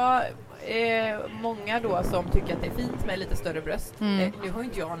jag många då som tycker att det är fint med lite större bröst. Nu har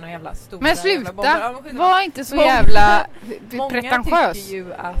inte jag några jävla stora... Men sluta, var inte så jävla pretentiös. Många tycker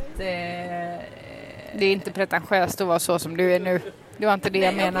ju att... det är inte pretentiöst att vara så som du är nu. Det var inte det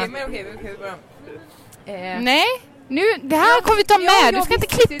jag menade. Okej, bara. Nej, nu, det här kommer vi ta med. Du ska inte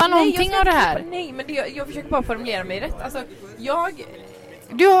klippa någonting av det här. Nej, men jag försöker bara formulera mig rätt. Alltså,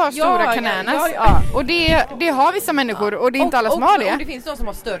 du har stora kananas. Ja. Och det har vissa människor och det är inte alla som har det. Och det finns de som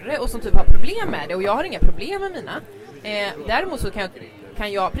har större och som typ har problem med det. Och jag har inga problem med mina. Däremot så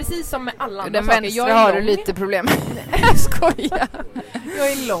kan jag, precis som med alla andra saker... Den vänstra har du lite problem. Jag skojar.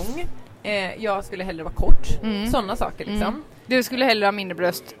 Jag är lång. Jag skulle hellre vara kort. Sådana saker liksom. Du skulle hellre ha mindre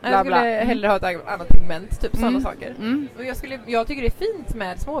bröst. Jag skulle hellre ha ett annat pigment. Typ sådana saker. Och jag tycker det är fint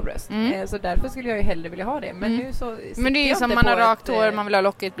med små bröst. Så därför skulle jag ju hellre vilja ha det. Men nu så... Men det är ju som man har rakt hår, man vill ha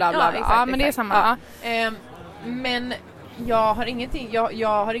lockigt, bla bla bla. Ja, men det är samma. Men Jag har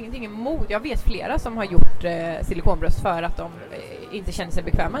ingenting emot. Jag vet flera som har gjort silikonbröst för att de inte känner sig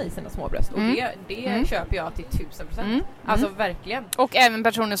bekväma i sina små bröst. Och det köper jag till 1000%. Alltså verkligen. Och även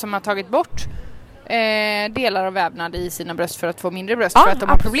personer som har tagit bort delar av vävnad i sina bröst för att få mindre bröst för att de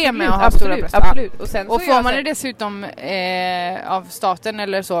har problem med att ha stora bröst. Absolut. Och sen och får man det dessutom av staten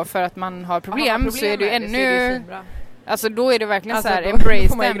eller så för att man har problem så är det ju ännu... Alltså då är det verkligen så här,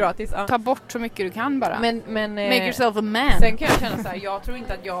 embrace them. Gratis, Ta bort så mycket du kan bara. Men, make yourself a man. Sen kan jag känna så här, jag tror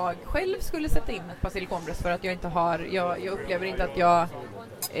inte att jag själv skulle sätta in ett par silikonbröst för att jag inte har, jag upplever inte att jag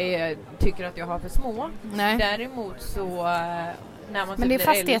tycker att jag har för små. Nej. Däremot så när man men det är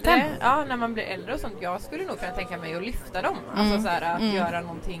fastheten. När man blir äldre och sånt, jag skulle nog kunna tänka mig att lyfta dem. Alltså så här, att göra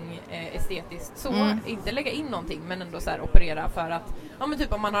någonting estetiskt så, inte lägga in någonting men ändå så här operera för att, ja men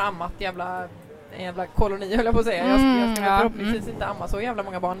typ om man har ammat en jävla koloni höll jag på att säga. Jag ska förhoppningsvis inte amma så jävla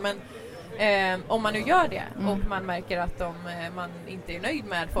många barn, men om man nu gör det och man märker att man inte är nöjd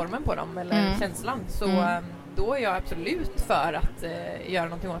med formen på dem eller känslan, så då är jag absolut för att göra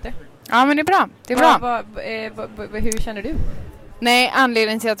någonting åt det. Ja, men det är bra. Det är bra. Hur känner du? Nej,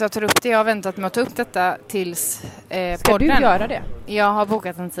 anledningen till att jag tar upp det, jag har väntat med att ta upp detta tills Ska podden. du göra det? Jag har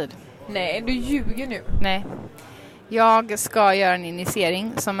bokat en tid. Nej, du ljuger nu. Nej. Jag ska göra en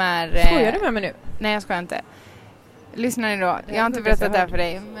initiering som är... Skojar du med mig nu? Nej, jag ska inte. Lyssna nu då. Jag har inte berättat det här för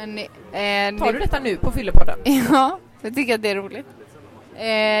dig. Men, tar du detta nu på Fyllepodden? Ja, jag tycker att det är roligt.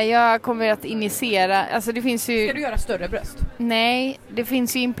 Jag kommer att initiera... Alltså det finns ju... Ska du göra större bröst? Nej, det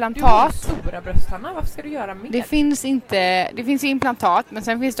finns ju implantat. Du har stora bröst, Hanna. Varför ska du göra mer? Det finns ju implantat, men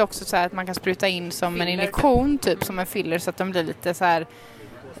sen finns det också så här att man kan spruta in som filler, en injektion typ som en filler så att de blir lite så här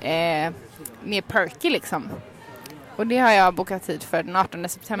mer perky liksom. Och det har jag bokat tid för den 18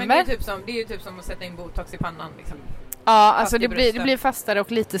 september. Men det är ju typ som att sätta in botox i pannan liksom. Ja, alltså det blir fastare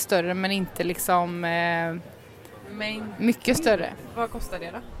och lite större men inte liksom mycket större. Vad kostar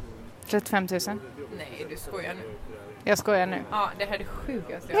det då? 35 000. Nej, du skojar nu. Jag skojar nu. Ja, det här är det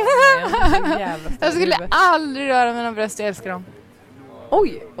sjukaste jag skulle aldrig röra mina bröst, jag älskar dem.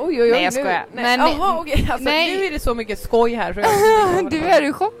 Oj. Nej, jag skojar. Jaha, okej. Alltså, nej. Nu är det så mycket skoj här. Du är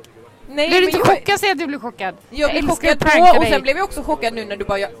du chock? Nej, blir du inte chockad? Säg att du blir chockad. Jag blev chockad då, och sen blev jag också chockad nu när du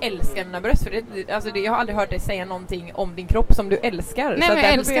bara, jag älskar mina bröst. För jag har aldrig hört dig säga någonting om din kropp som du älskar. Nej, så men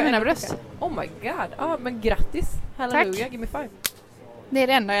jag älskar mina bröst. Oh my god, men grattis. Halleluja, tack. Give me 5. Det är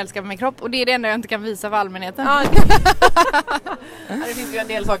det enda jag älskar med min kropp. Och det är det enda jag inte kan visa för allmänheten. Det finns ju en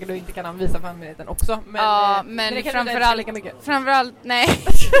del saker du inte kan visa för allmänheten också. Men det kan framförallt lika mycket. Framförallt, nej.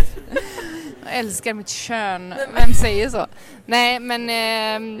 Jag älskar mitt kön. Vem säger så? Nej, men...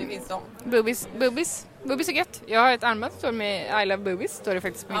 det finns de. Boobies är gött. Jag har ett armband som med I love boobies. Står det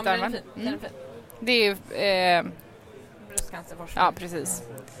faktiskt på mitt armband. Den är fin. Det är ju... bröstcancerforskning. Ja, precis.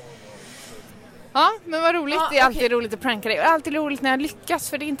 Ja, men vad roligt. Det är alltid roligt att pranka dig. Och alltid roligt när jag lyckas.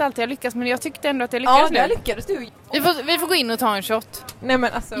 För det är inte alltid jag lyckas. Men jag tyckte ändå att jag lyckades nu. Ja, det lyckades du. Vi får gå in och ta en shot. Nej,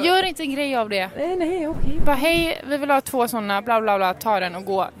 men alltså... Gör inte en grej av det. Nej, okej. Bara hej, vi vill ha 2 sådana, bla bla bla, ta den och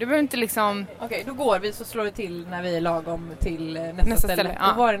gå. Du behöver inte liksom... Okej, då går vi, så slår det till när vi är lagom till nästa ställe.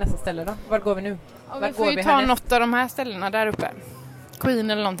 Ja. Och var är nästa ställe då? Var går vi nu? Vi får ju ta något av de här ställena där uppe.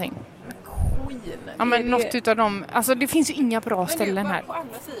 Queen eller någonting. Queen? Ja, men något utav dem. Alltså det finns ju inga bra ställen här. På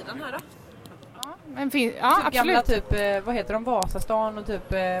andra sidan här då? Men typ absolut. Gamla typ, vad heter de? Vasastan och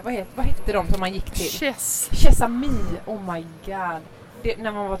typ, vad hette de som man gick till? Chesami, oh my god. Det,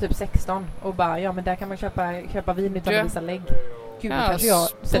 när man var typ 16 och bara, ja men där kan man köpa vin utan att visa lägg. Gud, kanske jag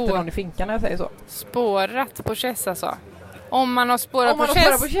sätter någon i finkan när jag säger så. Spårat på Chess alltså. Om man har spårat på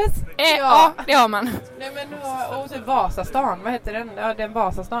Chess? Ja, det har man. Nej men och typ Vasastan, vad heter den? Ja, den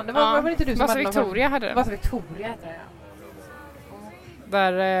Vasastan. Det var inte du som hade Victoria hade den. Vasa Victoria heter det, ja.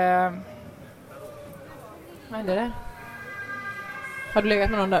 Där... Vad hände där? Har du legat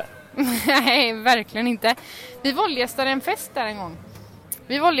med någon där? Nej, verkligen inte. Vi våldgästade en fest där en gång.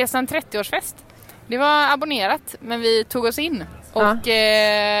 Vi våldgästade en 30-årsfest. Det var abonnerat, men vi tog oss in. Och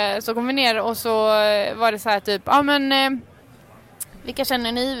så kom vi ner och så var det så här typ, vilka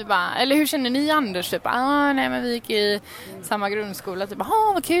känner ni? Vi bara, eller hur känner ni Anders? Typ, nej men vi gick i samma grundskola. Typ,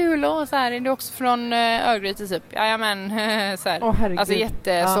 vad kul. Och så här, är du också från Örgryte typ? Jajamän. Så här. Alltså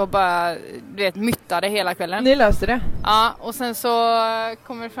så bara, du vet, myttade hela kvällen. Ni löste det? Ja, och sen så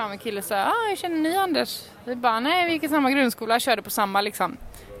kommer det fram en kille och säger, hur känner ni Anders? Vi bara, nej vi gick i samma grundskola, körde på samma liksom.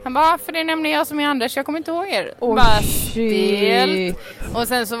 Han bara, för det är nämligen jag som är Anders, jag kommer inte ihåg er. Bara stelt. Och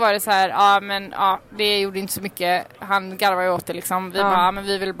sen så var det så här, det gjorde inte så mycket. Han garvade åt det liksom. Vi bara, men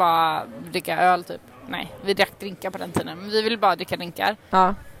vi vill bara dricka öl typ. Nej, vi drack drinkar på den tiden. Men vi vill bara dricka drinkar.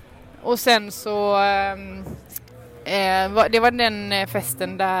 Ja. Och sen så, det var den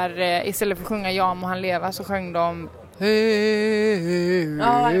festen där istället för att sjunga Ja må han leva så sjöng de Ja,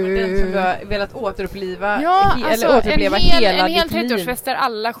 det var den som du har velat återuppliva. Ja, eller återuppleva hela en hel ditt liv. 30-årsfest där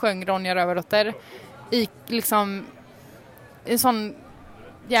alla sjöng Ronja Rövardotter i liksom en sån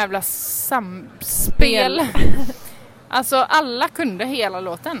jävla samspel. Alltså alla kunde hela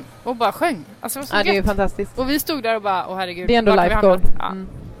låten och bara sjöng. Alltså det var så Ja, det är ju gött. fantastiskt. Och vi stod där och bara, åh herregud. Det är ändå vart har vi life goal. hamnat? Ja. Mm.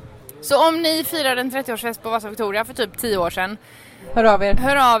 Så om ni firade en 30-årsfest på Vasa Victoria för typ 10 år sedan, Hör av er.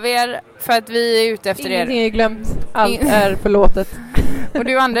 hör av er för att vi är ute efter Ingenting er. är glömt. Allt är förlåtet. Och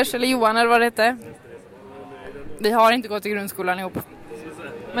du Anders, eller Johan eller vad det hette. Vi har inte gått i grundskolan ihop.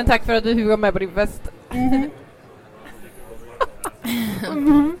 Men tack för att du var med på din fest.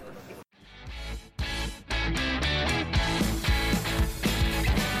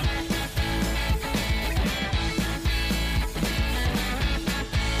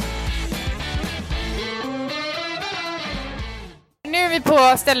 Nu är vi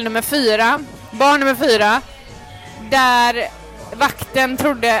på ställe nummer 4, barn nummer 4, där vakten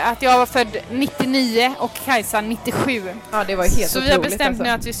trodde att jag var född 99 och Kajsa 97. Ja, det var helt Så vi har otroligt, bestämt alltså. nu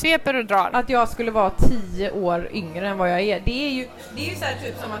att vi sveper och drar. Att jag skulle vara 10 år yngre än vad jag är. Det är ju så här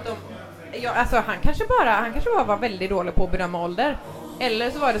typ som att han kanske bara var väldigt dålig på att bedöma ålder.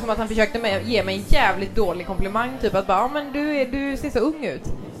 Eller så var det som att han försökte ge mig en jävligt dålig komplimang. Typ att bara, ja men du ser så ung ut.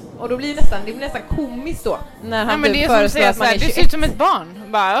 Och då blir det blir nästan komiskt då. När han men det är som föreslår att man är du 21. ser ut som ett barn.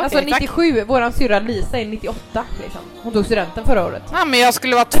 Bara, okay, Alltså 97, våran syrra Lisa är 98 liksom. Hon tog studenten förra året. Ja, men jag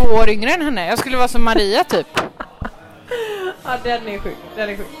skulle vara 2 år yngre än henne. Jag skulle vara som Maria typ. Ja, den är sjuk.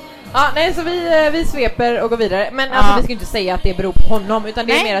 Ja, nej, så vi sveper och går vidare. Men alltså, vi ska inte säga att det beror på honom, utan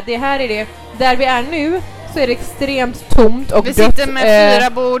det är mer att det här är det. Där vi är nu så är det extremt tomt och vi dött. sitter med 4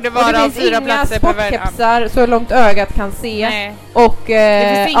 bord, varav 4 platser per varje. Det finns inga sportkepsar så långt ögat kan se. Nej. Och,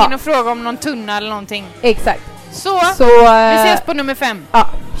 det finns ingen att fråga om någon tunna eller någonting. Exakt. Så vi ses på nummer 5. Ja,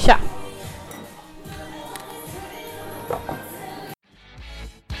 tja.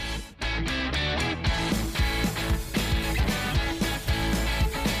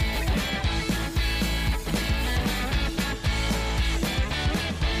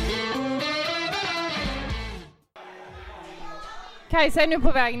 Kajsa är nu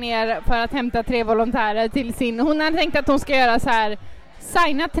på väg ner för att hämta 3 volontärer till sin... Hon har tänkt att hon ska göra så här,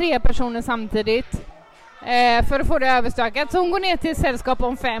 signa 3 personer samtidigt för att få det överstökat. Så hon går ner till sällskap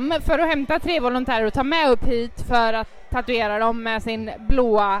om 5 för att hämta 3 volontärer och ta med upp hit för att tatuera dem med sin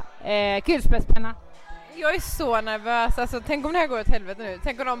blåa kulspetspenna. Jag är så nervös. Alltså, tänk om det här går åt helvete nu.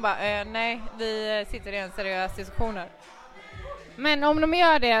 Tänk om de bara, nej, vi sitter i en seriös diskussion här. Men om de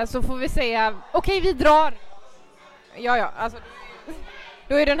gör det så får vi säga, okej, vi drar. Ja, alltså...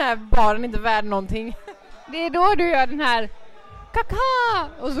 Då är den här baren inte värd någonting. Det är då du gör den här kaka!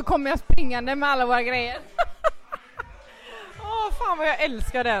 Och så kommer jag springande med alla våra grejer. Fan vad jag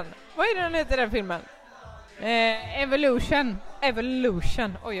älskar den. Vad är den heter den filmen?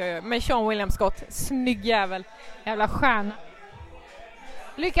 Evolution. Oj. Med Sean William Scott. Snygg jävel. Jävla stjärna.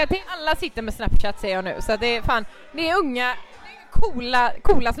 Lycka till. Alla sitter med Snapchat säger jag nu. Så det är unga,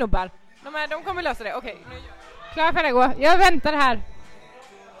 coola snubbar. De kommer lösa det. Okej. Klar för det gå. Jag väntar här.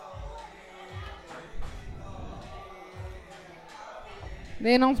 Det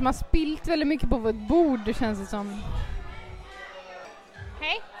är någon som har spilt väldigt mycket på vårt bord, det känns det som.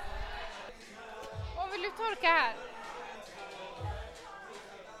 Hej. Vad vill du torka här?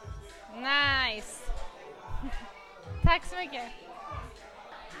 Nice. Tack så mycket.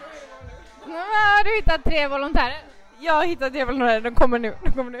 Nu har du hittat 3 volontärer. Jag har hittat 3 volontärer, de kommer nu.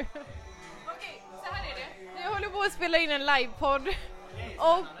 Okej, så här är det. Vi håller på att spela in en livepodd.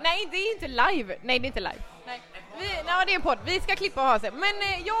 Och nej, det är inte live. Nej, det är inte live. Nej. Det är en podd. Vi ska klippa och ha sig.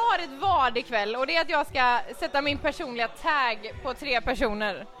 Men jag har ett vad ikväll och det är att jag ska sätta min personliga tag på 3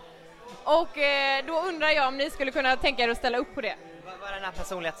 personer. Och då undrar jag om ni skulle kunna tänka er att ställa upp på det. Vad är den här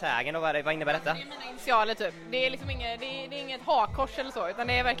personliga taggen och vad innebär detta? Det är mina initialer typ. Det är liksom det är inget hakkors eller så, utan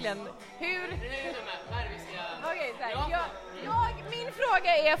det är verkligen hur... Okej, så här. Min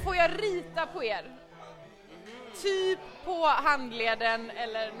fråga är, får jag rita på er? Typ på handleden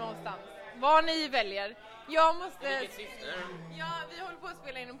eller någonstans. Vad ni väljer. Jag måste... Ja, vi håller på att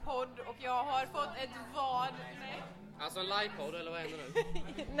spela in en podd och jag har fått ett vad. Nej. Alltså en livepodd eller vad händer nu?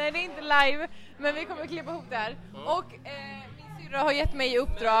 Nej, det är inte live, men vi kommer klippa ihop det här. Och min syrra har gett mig i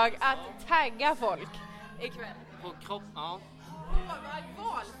uppdrag att tagga folk ikväll. På kropp, ja.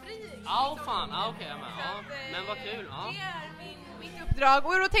 Valfri. Ja, fan, ja, okej, ja. Men vad kul, ja. Det är mitt uppdrag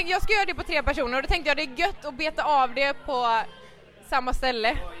och då tänkte jag ska göra det på 3 personer och då tänkte jag det är gött att beta av det på samma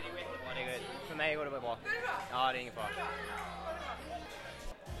ställe. För mig går det bra. Går det bra? Ja, det är inget bra.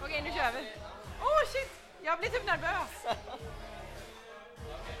 Okej, nu kör vi. Shit, jag blir typ nervös.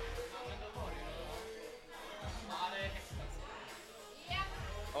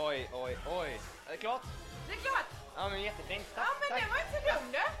 Oj. Är det klart? Det är klart! Ja, men jättefint. Ja, men det var inte så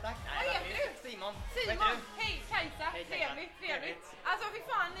dumt du. Tack. Vad heter du? Simon. Simon, hej Kajsa, Hej, Kajsa. trevligt. Alltså fy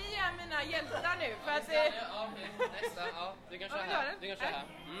fan, ni är mina hjältar nu för att... Ja, okej. Nästa. Ja, du kan köra här. Du kan köra här.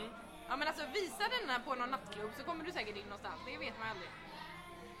 Ja men alltså visa denna på någon nattklubb så kommer du säkert in någonstans, det vet man aldrig.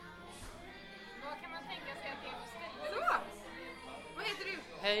 Vad kan man tänka sig att det är för ställe? Så! Vad heter du?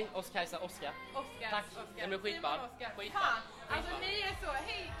 Hej, Kajsa, Oskar. Oskar. Tack. Det blir skitball. Simon, Oskar. Skitball. Fan, alltså ni är så,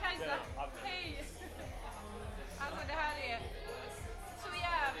 hej Kajsa, hej. Alltså det här är så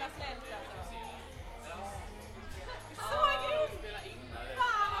jävla snällt alltså. Så grymt!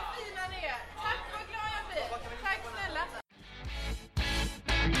 Fan vad fina ni är! Tack vad glad jag blir! Tack snälla!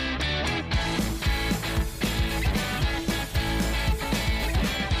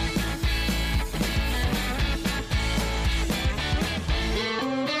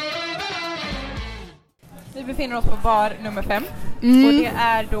 Vi befinner oss på bar nummer 5 och det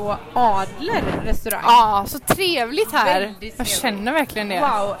är då Adler restaurang. Ja, så trevligt här. Väldigt Jag trevligt. känner verkligen det.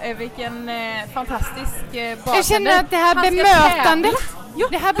 Wow, vilken fantastisk bartender. Jag känner att det här Han ska bemötandet... tävla. Ja,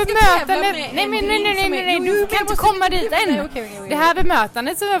 Det här han ska tävla bemötandet... med Nej, en men drink som är- nej, Jo, du men kan jag inte måste- komma dit Nej, än. okej. Det här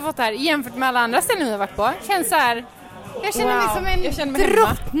bemötandet som vi har fått här jämfört med alla andra ställen vi har varit på känns så här... Jag känner mig Wow. som en Jag känner mig hemma.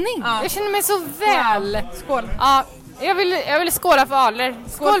 drottning. Ja. Jag känner mig så väl. Skål. Ja, jag vill skåla för Adler.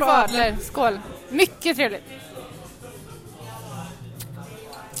 Skål för för Adler. Adler. Skål. Mycket trevligt.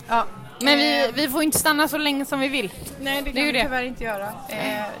 Ja. Men vi får inte stanna så länge som vi vill. Nej, det är kan ju vi det. tyvärr inte göra.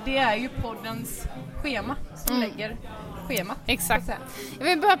 Det är ju poddens schema som lägger schemat. Exakt. så att säga. Jag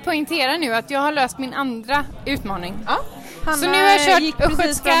vill bara poängtera nu att jag har löst min andra utmaning. Ja. Hanna Så nu har jag kört gick precis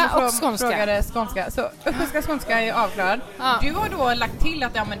östgötska fram och skånska. Frågade skånska. Så östgötska skånska är avklarad. Ja. Du har då lagt till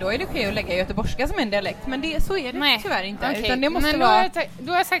att men då är det okej att lägga göteborgska som en dialekt. Men så är det tyvärr inte. Okej. Utan det måste Men då vara...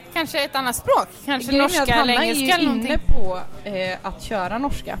 har jag sagt kanske ett annat språk. Kanske Grejen är att norska eller Hanna engelska är eller ju någonting. inne på att köra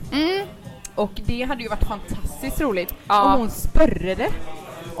norska. Mm. Och det hade ju varit fantastiskt roligt Ja. om hon spörrade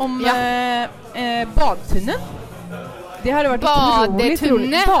om Ja. badtunneln. Det hade varit otroligt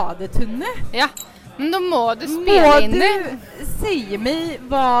roligt. Badetunne. Ja, men då må du spela in det. Du säger mig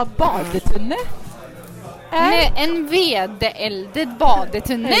vad badetunne är? Nej, en vedeldad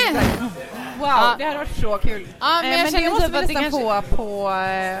badetunne. Wow, Ja. det hade varit så kul. Ja, men jag det känner måste typ vi att det nästan kanske... på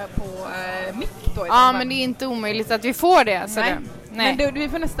mick då. Ja, men det är inte omöjligt att vi får det. Så Nej. Nej.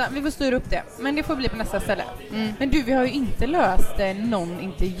 Men vi får styra upp det. Men det får bli på nästa ställe. Mm. Men du, vi har ju inte löst någon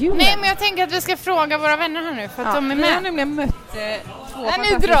intervju. Nej, än. men jag tänker att vi ska fråga våra vänner här nu för att de är Vi har med. nämligen mött två nu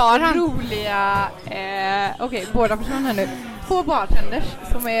fantastiskt drar han. roliga, okej, båda personer här nu. Två bartenders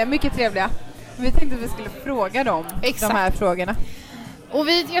som är mycket trevliga. Vi tänkte att vi skulle fråga dem Exakt. de här frågorna. Och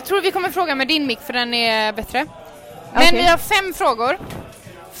jag tror vi kommer fråga med din mick för den är bättre. Men Okej. vi har 5 frågor.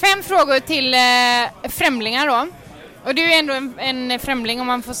 5 frågor till främlingar då. Och du är ändå en främling om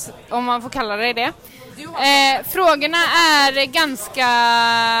man får kalla dig det. Frågorna är ganska...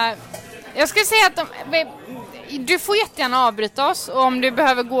 Jag skulle säga att du får jättegärna avbryta oss om du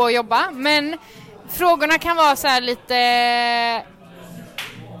behöver gå och jobba. Men frågorna kan vara så här lite...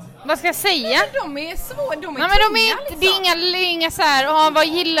 Vad ska jag säga? De är svåra, de är Nej, men de är tunga, inte, det är inga så här, vad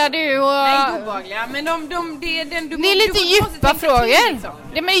gillar du? Och, Nej, obehagliga, men det det är lite djupa frågor.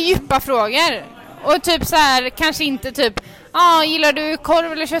 Det är djupa frågor. Och typ så här, kanske inte typ, gillar du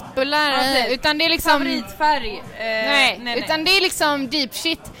korv eller köttbullar? Okej. Utan det är liksom... Favoritfärg? Nej, utan det är liksom deep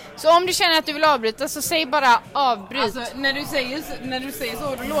shit. Så om du känner att du vill avbryta så säg bara avbryt. Alltså, när du säger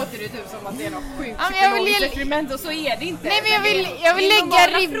så, då låter det typ som att det är något sjukt Ja, men jag vill psykologiskt ge- experiment och så är det inte. Nej, men jag vill det är lägga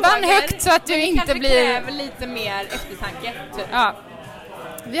normala ribban frågor, högt så att du men det inte kanske blir... kräver lite mer eftertanke. Typ. Ja.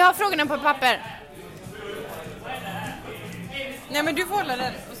 Vi har frågorna på papper. Nej, men du får hålla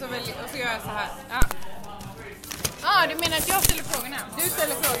den och så gör jag så här. Ja, du menar att jag ställer frågorna? Du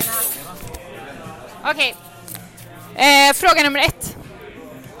ställer frågorna. Okej. Fråga nummer 1.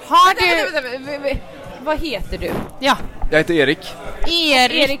 Har du... Vänta. Vad heter du? Ja. Jag heter Erik.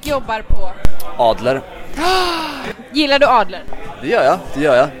 Erik jobbar på... Adler. Gillar du Adler? Det gör jag.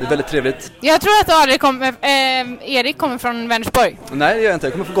 Det är väldigt trevligt. Jag tror att Erik kommer från Vänersborg. Nej, det gör jag inte.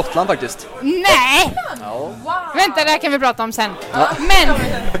 Jag kommer från Gotland faktiskt. Nej! Ja. Wow. Vänta, det här kan vi prata om sen. Ja. Men,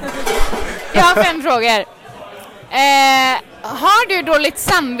 jag har 5 frågor. Har du dåligt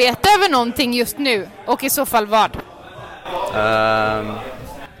samvete över någonting just nu? Och i så fall vad?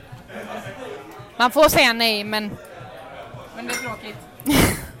 Man får säga nej, men... Men det är tråkigt.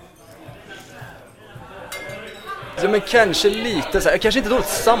 Ja, men kanske lite så här, kanske inte dåligt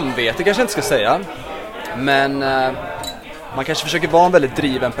samvete, kanske jag inte ska säga. Men man kanske försöker vara en väldigt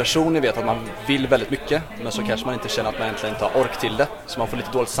driven person. Ni vet att man vill väldigt mycket, men så kanske man inte känner att man egentligen inte har ork till det. Så man får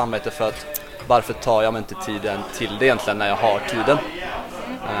lite dåligt samvete för att varför tar jag mig inte tiden till det egentligen när jag har tiden?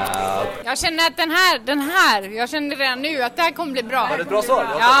 Jag känner att jag känner redan nu att det här kommer bli bra. Var det ett bra svar?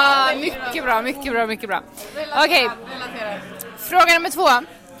 Ja, mycket bra. Okej. Fråga nummer 2.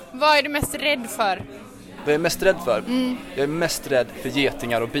 Vad är du mest rädd för? Vad är jag mest rädd för? Jag är mest rädd för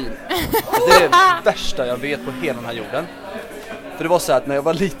getingar och bin. Det är det värsta jag vet på hela den här jorden. För det var så att när jag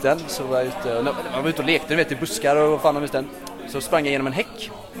var liten så var jag ute och lekte i buskar och vad fan om den. Så sprang jag genom en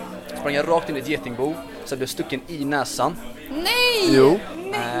häck. Sprang jag rakt in i ett getingbo. Så jag blev stucken i näsan. Nej! Jo.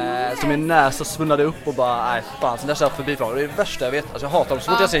 Så min näsa svullnade upp och bara, nej fan, så där satt förbi från. Det är det värsta jag vet. Alltså jag hatar dem.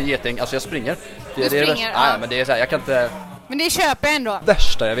 Så fort jag ser en geting, alltså jag springer. Du springer? Nej, men det är så här, jag kan inte... Men det köper jag ändå.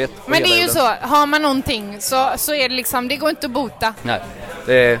 Värsta jag vet. Men det är ju så, har man någonting så är det liksom, det går inte att bota. Nej,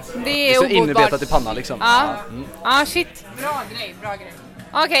 det är så obotbart. inarbetat i pannan liksom. Ja, shit. Bra grej.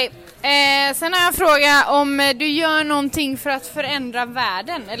 Okej, sen har jag en fråga om du gör någonting för att förändra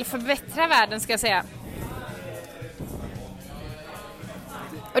världen, eller förbättra världen ska jag säga.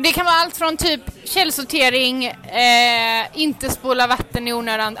 Och det kan vara allt från typ källsortering, inte spola vatten i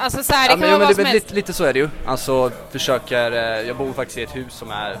onödan. Alltså så här, det kan vara vad som helst. Lite så är det ju. Alltså jag bor faktiskt i ett hus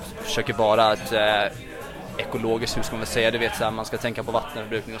som försöker vara ett ekologiskt hus kan man väl säga. Du vet så här, man ska tänka på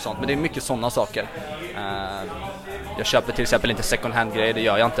vattenförbrukning och sånt. Men det är mycket sådana saker. Jag köper till exempel inte second hand grejer, det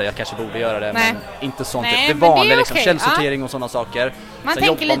gör jag inte. Jag kanske borde göra det, men inte sånt. Nej, det är vanligt liksom, okay. källsortering och sådana saker. Man sen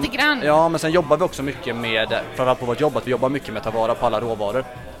tänker lite grann. Ja, men sen jobbar vi också mycket med, framförallt på vårt jobb, att vi jobbar mycket med att ta vara på alla råvaror.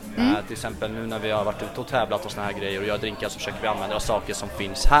 Till exempel nu när vi har varit ute och tävlat och såna här grejer och gör drinkar så försöker vi använda saker som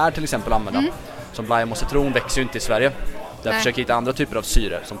finns här till exempel använda. Som lime och citron växer ju inte i Sverige. Där försöker hitta andra typer av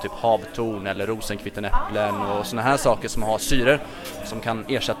syre som typ havtorn eller rosenkvittenäpplen och såna här saker som har syre som kan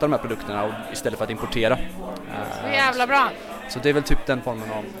ersätta de här produkterna och istället för att importera. Så jävla bra. Så det är väl typ den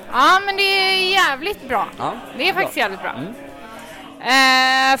formen av... Ja, men det är jävligt bra. Ja, det är faktiskt jävligt bra.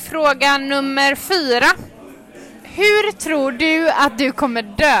 Fråga nummer 4. Hur tror du att du kommer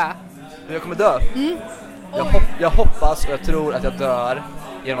dö? Hur jag kommer dö? Jag hoppas och jag tror att jag dör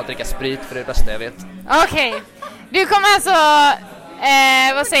genom att dricka sprit, för det är det bästa jag vet. Okej. Du kommer alltså...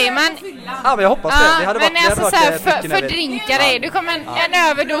 vad säger man? Ja, men jag hoppas det. Det hade varit, men alltså såhär fördrinka dig. Du kommer en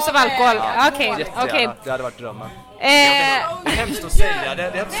överdos av alkohol. Okej. Det hade varit drömmen. Det är hemskt att säga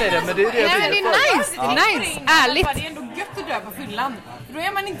det. Det är att säga det, men det är det. Nej, men det är nice. Det är nice. Ärligt. Det är ändå gött att dö på fyllan. Då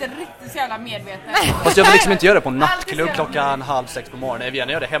är man inte riktigt så jävla medveten. Fast jag vill liksom inte göra det på nattklubb klockan 5:30 på morgonen. Jag vill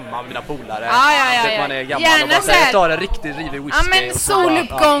gärna göra det hemma med mina polare. Ja. Man är gammal gärna och bara säger, ta en riktigt rivig whisky. Ja, men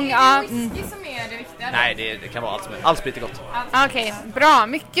soluppgång. Ja. Whisky som är det viktiga. Nej, det kan vara allt som är. Allt sprit är gott. Okej, bra.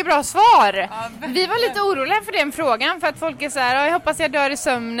 Mycket bra svar. Vi var lite oroliga för den frågan för att folk är så här, jag hoppas jag dör i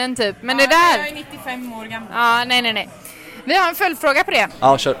sömnen typ. Men det där... Jag är 95 år gammal. Ja, nej. Vi har en följdfråga på det.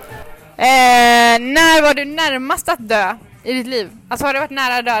 Ja, kör. När var du närmast att dö i ditt liv? Alltså har du varit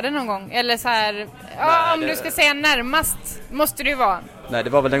nära döden någon gång? Eller så här, om du ska säga närmast måste du vara. Nej, det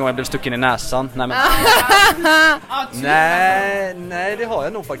var väl den gången jag blev stucken i näsan. Nej, men... nej, det har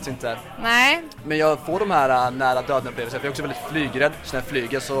jag nog faktiskt inte. Nej. Men jag får de här nära döden-upplevelser. Jag är också väldigt flygrädd. Så när jag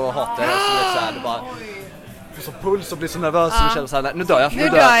flyger så hatar jag det. Så det är så här, det bara... får så puls och blir så nervös och känner så här, nu dör jag. Nu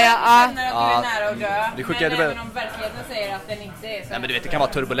dör jag, ja. Känner att du är nära att dö. Det skickar men det även om verkligheten säger att den inte är så. Nej, men du vet, det kan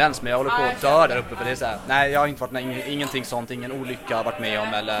vara turbulens, men jag håller på att dö där uppe för det är så här. Nej, jag har inte varit med, ingenting sånt, ingen olycka har varit med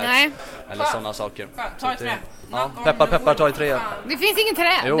om eller sådana saker. Ta i trä. Ja, peppar, ta i trä. Det finns ingen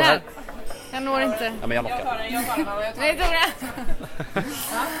trä Jo, där. här. Jag når inte. Ja, men jag lockar. Nej, tror det.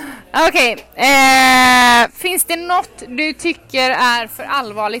 Okej. Finns det något du tycker är för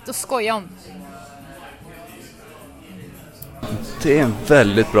allvarligt att skoja om? Det är en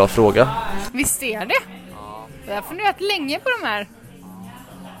väldigt bra fråga. Visst är det? Jag har funderat länge på de här.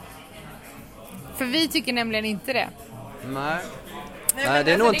 För vi tycker nämligen inte det. Nej,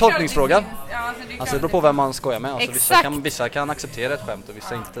 det är nog en tolkningsfråga. Alltså det beror på vem man skojar med. Alltså, vissa kan acceptera ett skämt och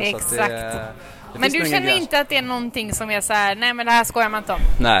vissa inte. Exakt. Så att det men du känner inte att det är någonting som är så här, nej men det här skojar man inte om?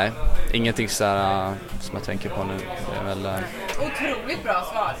 Nej, ingenting så här som jag tänker på nu. Det är väl... Otroligt bra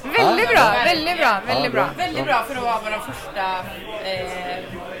svar. Väldigt bra. Väldigt bra för att vara vår första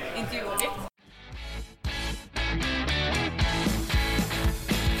intervjuobjekt.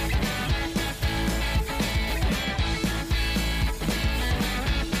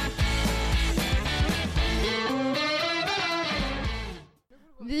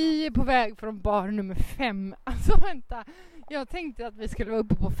 Vi är på väg från bar nummer 5. Alltså vänta, jag tänkte att vi skulle vara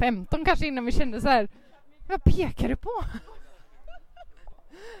uppe på 15 kanske innan vi kände så här. Vad pekar du på?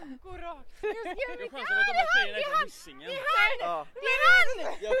 Gå rakt. Jag chansar på att de här tjejerna är från Hisingen. Det är han!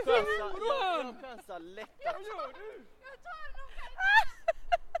 Jag chansar lätt.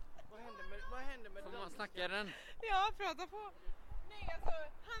 Vad hände med den? Snackar den? Ja, prata på. Nej, alltså,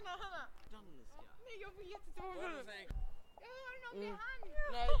 Hanna. Nej, jag vet inte vad. Jag hör någon. Nej,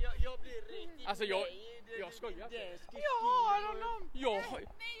 jag blir riktigt... Alltså jag skojar. Jag har honom!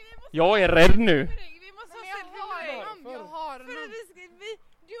 Jag är rädd nu. Vi måste ha selfie. Jag har honom.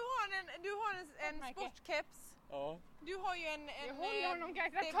 Du har en sportkeps. Ja. Du har ju en Jag håller honom,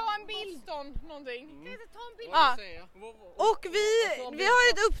 Kajsa. Ta en bild. Boston någonting. Kajsa, ta en bild. Ja. Och vi har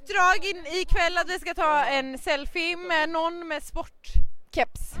ett uppdrag ikväll att vi ska ta en selfie med någon med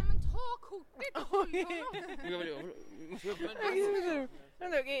sportkeps. Ja, men ta kortet.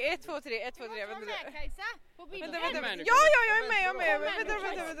 Okej, 1, 2, 3, 1, 2, 3. Vänta. Kajsa, på bilden. Vänta. Ja, jag är med. Vänta.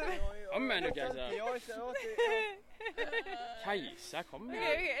 Kom med nu, Kajsa. Kajsa, kom med.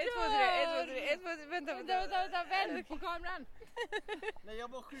 Okej, 1, 2, 3. Vänta. Vänd på kameran. Nej, jag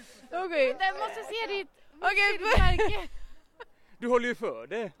bara skjuter. Okej. Den måste se ditt Okej. Du håller ju för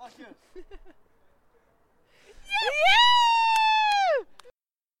det.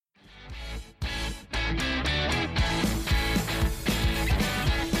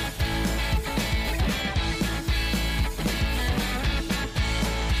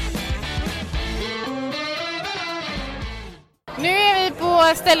 Nu är vi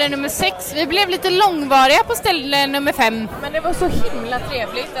på ställe nummer 6. Vi blev lite långvariga på ställe nummer 5. Men det var så himla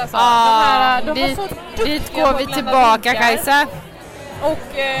trevligt alltså. Dit går vi tillbaka, Kajsa. Och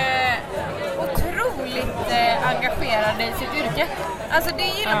otroligt engagerade i sitt yrke. Alltså det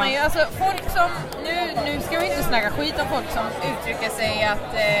gillar man ju. Alltså folk som, nu ska vi inte snacka skit om folk som uttrycker sig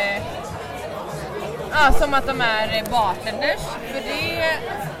att som att de är bartenders. För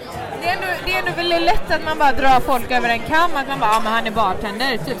det är ändå väldigt lätt att man bara drar folk över en kam. Att man bara, men han är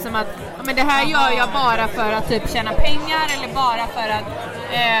bartender. Typ som att, men det här gör jag bara för att typ tjäna pengar. Eller bara för att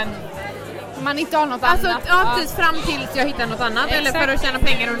man inte har något alltså, annat. Ja, precis fram tills jag hittar något annat. Exakt. Eller för att tjäna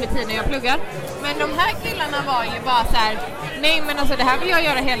pengar under tiden jag pluggar. Men de här killarna var ju bara så här: nej men alltså det här vill jag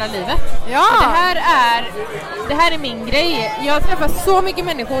göra hela livet. Ja. Det här är min grej. Jag träffar så mycket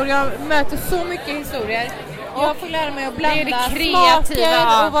människor. Jag möter så mycket historier. Jag får lära mig att blanda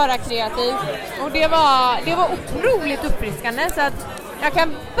smaker och vara kreativ. Och det var otroligt uppfriskande. Så att jag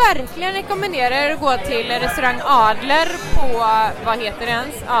kan verkligen rekommendera er att gå till restaurang Adler på, vad heter det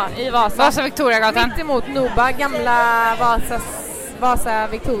ens? Ja, i Vasa Victoriagatan. Mitt emot Noba, gamla Vasa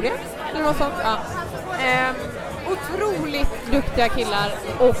Victoria. Eller något sånt. Ja. Otroligt duktiga killar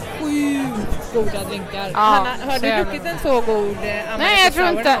och sjukt goda drinkar. Ja, Har du druckit en så god Nej,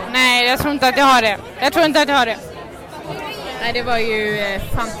 jag tror inte att jag har det. Nej, det var ju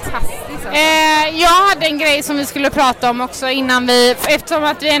fantastiskt. Alltså. Jag hade en grej som vi skulle prata om också innan eftersom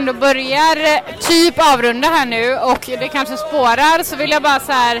att vi ändå börjar typ avrunda här nu och det kanske spårar, så vill jag bara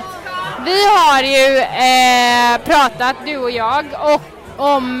så här. Vi har ju pratat, du och jag,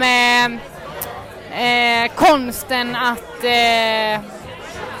 om konsten att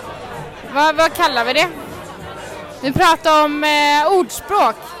vad kallar vi det? Vi pratar om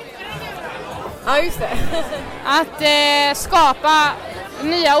ordspråk. Ja, just det. Att skapa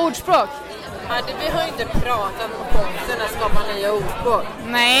nya ordspråk. Ja, vi har ju inte pratat om konsten att skapa nya ordspråk.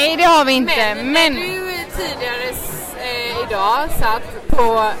 Nej, det har vi inte. Men du tidigare idag satt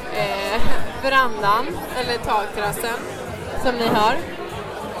på verandan, eller takterrassen, som ni har.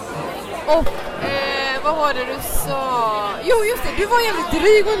 Och vad var det du sa? Jo, just det, du var jävligt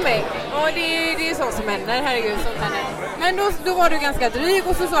dryg mot mig. Ja, det är sånt som händer, herregud, sånt händer. Men då var du ganska dryg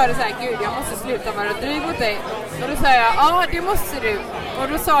och så sa du så här: gud, jag måste sluta vara dryg mot dig. Och då sa jag, ja, det måste du. Och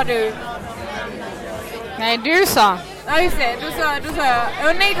då sa du... Nej, du sa. Ja, just det, då sa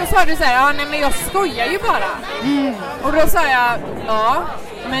jag... Nej, då sa du så här, ja, nej, men jag skojar ju bara. Och då sa jag, ja,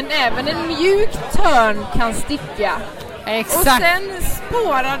 men även en mjuk törn kan sticka. Exakt. Och sen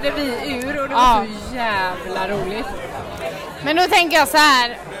spårade vi ur och det var så jävla roligt. Men då tänker jag så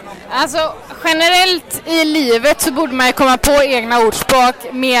här. Alltså generellt i livet så borde man ju komma på egna ordspråk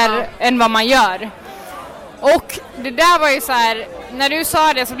mer än vad man gör. Och det där var ju så här, när du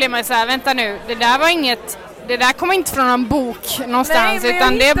sa det så blev man ju så här, vänta nu, det där kommer inte från någon bok någonstans. Nej,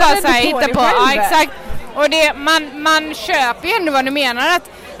 utan det är bara så här, hitta på. Ja, exakt. Och det, man köper ju ändå vad du menar, att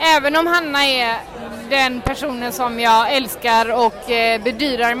även om Hanna är den personen som jag älskar och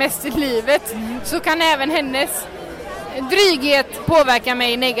bedyrar mest i livet, så kan även hennes dryghet påverka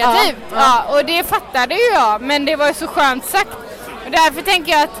mig negativt. Ja, och det fattade ju jag, men det var ju så skönt sagt. Och därför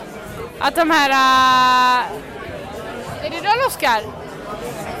tänker jag att de här... Är det Dal-Oskar?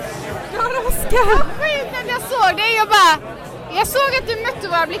 Dal-Oskar! Jag såg det, jag såg att du mötte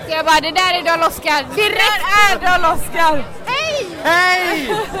våra blickar. Jag bara, det där är Dal-Oskar. Direkt är Dal-Oskar! Hej!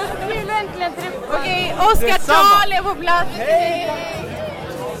 Hej! Kul äntligen träffa. Okej, Oskar Dahl är på plats. Hej!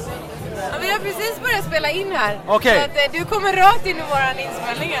 Ja, vi har precis börjat spela in här. Okej. Så att du kommer rakt in i våran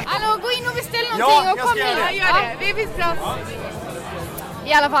inspelning. Hallå, gå in och beställ någonting och kom hit. Ja, gör det. Vi finns plats.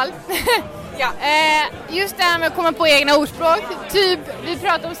 I alla fall. Ja. Just det här med att komma på egna ordspråk. Typ, vi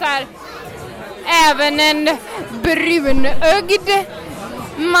pratar om så här. Även en brunögd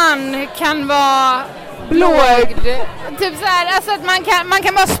man kan vara blåögd. Typ så här, alltså att man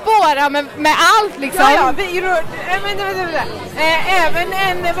kan bara spåra med allt liksom. Ja, vänta. Även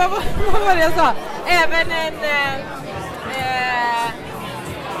en, vad var det jag sa?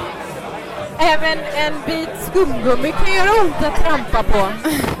 Även en bit skumgummi kan göra ont att trampa på.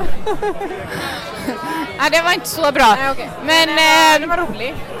 Ja, det var inte så bra. Nej, okay. Men det var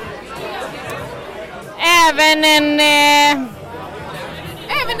roligt.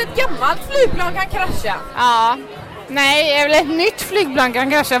 Även ett gammalt flygplan kan krascha. Ja. Nej, eller ett nytt flygplan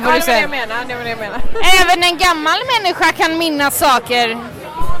kan krascha, får du säga. Det var det jag menar. Även en gammal människa kan minnas saker.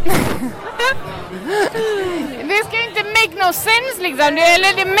 Det ska inte make no sense liksom.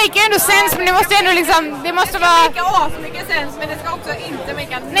 Det make ändå sense, men det måste ändå liksom, det måste vara... Det ska make asmycket sense, men det ska också inte make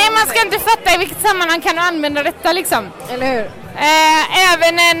no sense. Nej, man ska inte fatta i vilket sammanhang kan du använda detta liksom. Eller hur?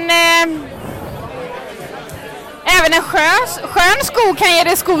 Även en skön sko kan ge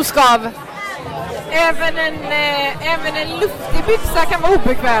dig skoskav. Även en luftig byxa kan vara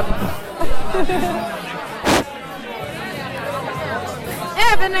obekväm.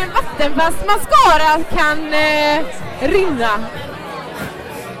 Även en vattenfast mascara kan rinna.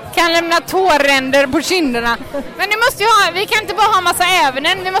 Kan lämna tåränder på kinderna. Men det måste ju ha, vi kan inte bara ha massa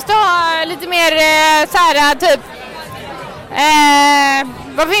ävenen. Vi måste ha lite mer så här typ.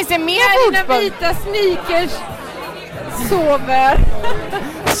 Vad finns det mer ord på? Dina vita sneakers sover.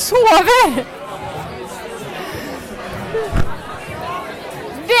 Sover?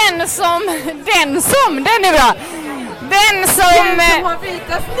 Den är bra. Den som har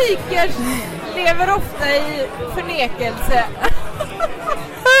vita sneakers lever ofta i förnekelse.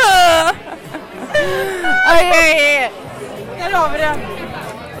 Aj. Där har vi den.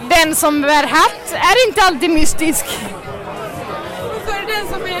 Den som bär hatt är inte alltid mystisk. Så är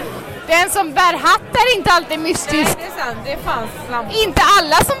det den som bär hatt är inte alltid mystisk. Nej, det är sant. Det är fan slam. Inte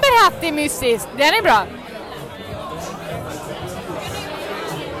alla som bär hatt är mystisk. Den är bra.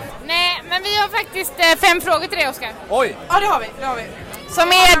 Nej, men vi har faktiskt 5 frågor till dig, Oskar. Oj! Ja, det har vi. Som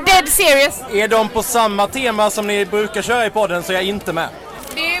är dead serious. Är de på samma tema som ni brukar köra i podden, så är jag inte med.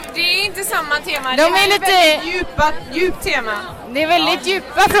 Det är inte samma tema. De är lite djupt tema. Det är väldigt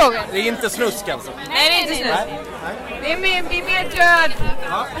djupa frågor. Det är inte snusk alltså. Nej, det är inte snusk. Det är mer död.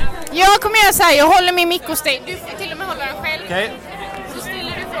 Ja. Jag kommer göra så här, jag håller min mick hos dig. Du får till och med hålla den själv. Okej. Så ställer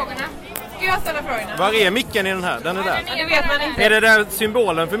du frågorna. Ska jag ställa frågorna? Var är micken i den här? Den är där. Ja, det vet man inte. Är det där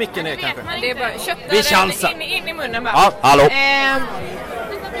symbolen för micken är kanske? Det är bara kötta Vi chansar. in i munnen bara. Ja, hallå.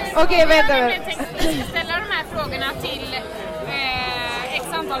 Okej, vänta. Jag tänkte ställa de här frågorna till x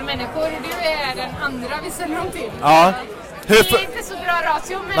antal människor. Du är den andra vi ställer dem till. Ja. Det är inte så bra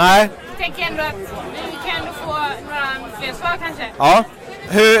ratio, men Nej. jag tänker ändå att vi kan ändå få några fler svar kanske. Ja.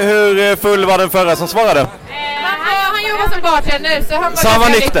 Hur full var den förra som svarade? Han jobbar som bartender, så han var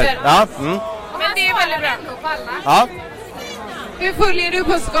nykter. Ja. Mm. Men det är väldigt bra. Ja. Hur full är du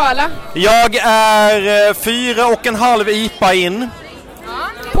på skala? Jag är 4,5 IPA in.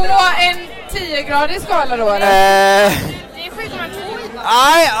 På en 10-gradig skala då, eller? Det är 7,2 IPA.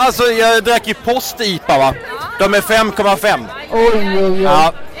 Nej, alltså jag drack ju post-IPA va? De är 5,5. Oj.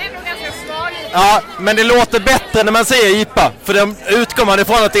 Ja. Det är ändå ganska svag IPA. Ja, men det låter bättre när man säger IPA. För de utgår man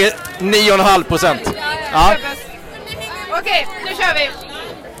ifrån att det är 9,5%. Ja. Okej, nu kör vi.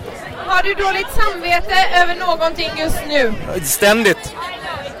 Har du dåligt samvete över någonting just nu? Ständigt.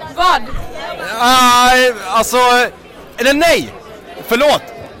 Vad? Alltså, eller nej. Förlåt.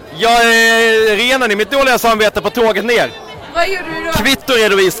 Jag renade mitt dåliga samvete på tåget ner. Vad gör du då?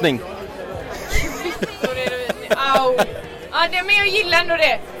 Kvittoredovisning. Au. Ja, det, men jag gillar ändå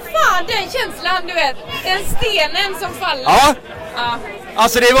det. Fan, den känslan, du vet. Den stenen som faller. Ja. Ja.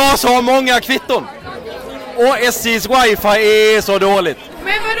 Alltså det var så många kvitton. Och SJs wifi är så dåligt.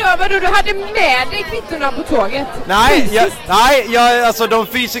 Men vadå, du hade med dig kvittorna på tåget? Nej, alltså de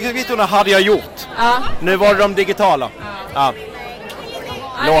fysiska kvittorna hade jag gjort. Ja. Nu var det de digitala. Ja.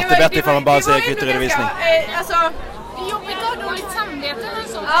 Låter bättre ifall man bara säger kvittoredovisning. Alltså, Det är jobbigt att ha dåligt samvete och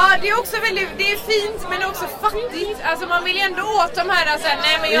sånt. ja, det är också väldigt, det är fint men också fattigt. Alltså man vill ju ändå åt de här alltså,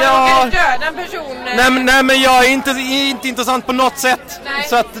 nej men jag råkade döda en person. Nej men jag är inte intressant på något sätt. Nej.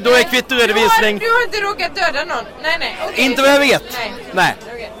 Så att då är kvittoredovisning. Du har inte råkat döda någon? Nej. Okay. Inte vad jag vet. Nej.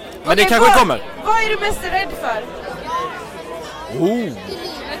 Okay. Men det kanske kommer. Vad är du mest rädd för? Oh. I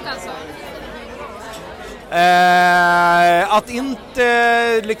livet alltså. Att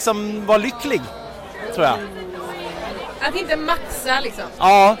inte liksom vara lycklig, tror jag. Att inte maxa liksom.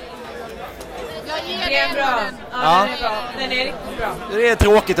 Ja. Det är bra. Ja. Den är bra. Den är riktigt bra. Det är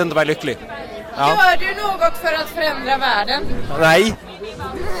tråkigt att inte vara lycklig. Ja. Gör du något för att förändra världen? Nej.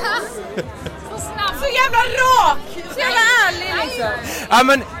 Så jävla rak! Så jävla ärlig liksom. Ja,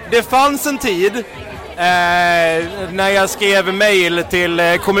 men det fanns en tid när jag skrev mejl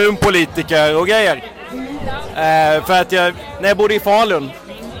till kommunpolitiker och grejer. För att när jag bodde i Falun,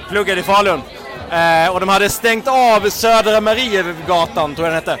 pluggade i Falun, och de hade stängt av Södra Mariegatan, tror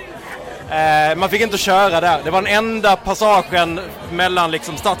jag den hette. Man fick inte köra där. Det var den enda passagen mellan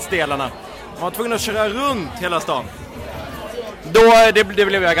liksom stadsdelarna. Man var tvungen att köra runt hela stan. Det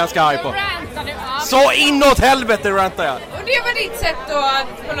blev jag ganska arg på. Så inåt helvete rantar jag. Och det var ditt sätt då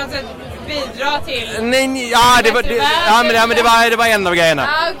att på något sätt bidra till? Nej, det var en av grejerna.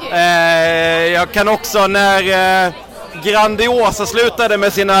 Jag kan också, när Grandiosa slutade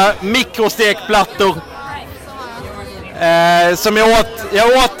med sina mikrostekplattor, som jag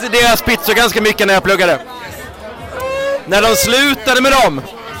åt deras pizza ganska mycket när jag pluggade. När de slutade med dem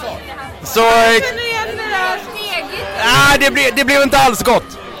så det blev inte alls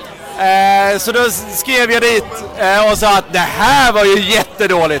gott. Så då skrev jag dit och sa att det här var ju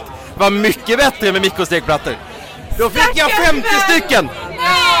jättedåligt. Det var mycket bättre med mikrostekplattor. Då fick jag 50 stycken.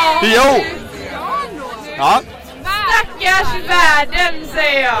 Jo. Ja. Stackars världen,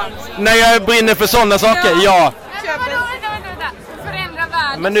 säger jag. När jag brinner för sådana saker, ja. Förändra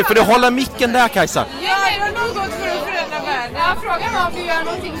världen. Men nu får du hålla micken där, Kajsa. Ja, det var något för att förändra världen. Ja, frågan var om du gör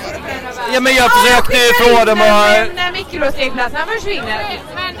någonting för att förändra världen. Ja, men jag försökte få dem att... När mikrostekplattan försvinner.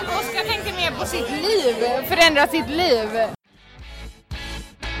 Men Oskar tänkte mer på sitt liv. Förändra sitt liv.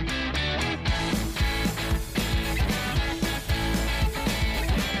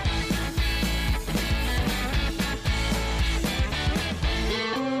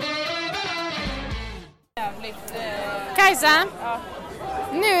 Kajsa,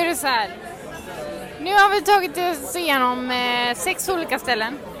 nu är det så här. Nu har vi tagit oss igenom 6 olika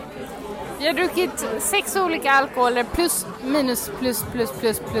ställen. Vi har druckit 6 olika alkoholer plus, minus, plus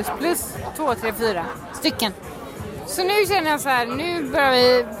 2, 3, 4 stycken. Så nu känner jag så här, nu börjar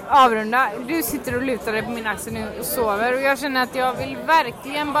vi avrunda. Du sitter och lutar dig på min axel nu och sover. Och jag känner att jag vill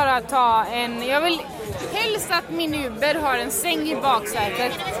verkligen bara ta en... Jag vill helst att min Uber har en säng i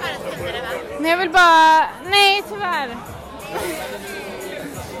baksätet. Men jag vill bara... Nej, tyvärr.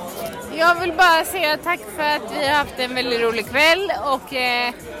 Jag vill bara säga tack för att vi har haft en väldigt rolig kväll. Och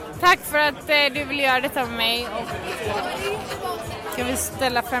tack för att du vill göra detta med mig. Och ska vi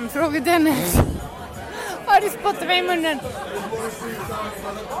ställa 5 frågor, Dennis? Har du spottat mig i munnen?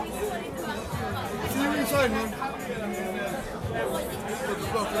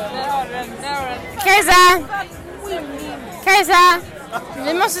 Kajsa!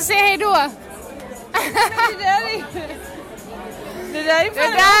 Vi måste säga hej då. Det där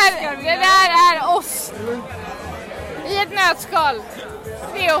är oss. I ett nötskal.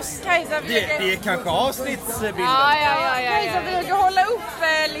 Det är oss. Kajsa, det är kanske avsnittsbilden. Ja. Kajsa försöker hålla upp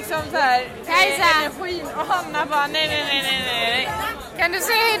liksom så här energin och Hanna bara nej. Kan du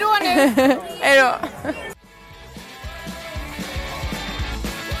säga hej då nu? Hej då.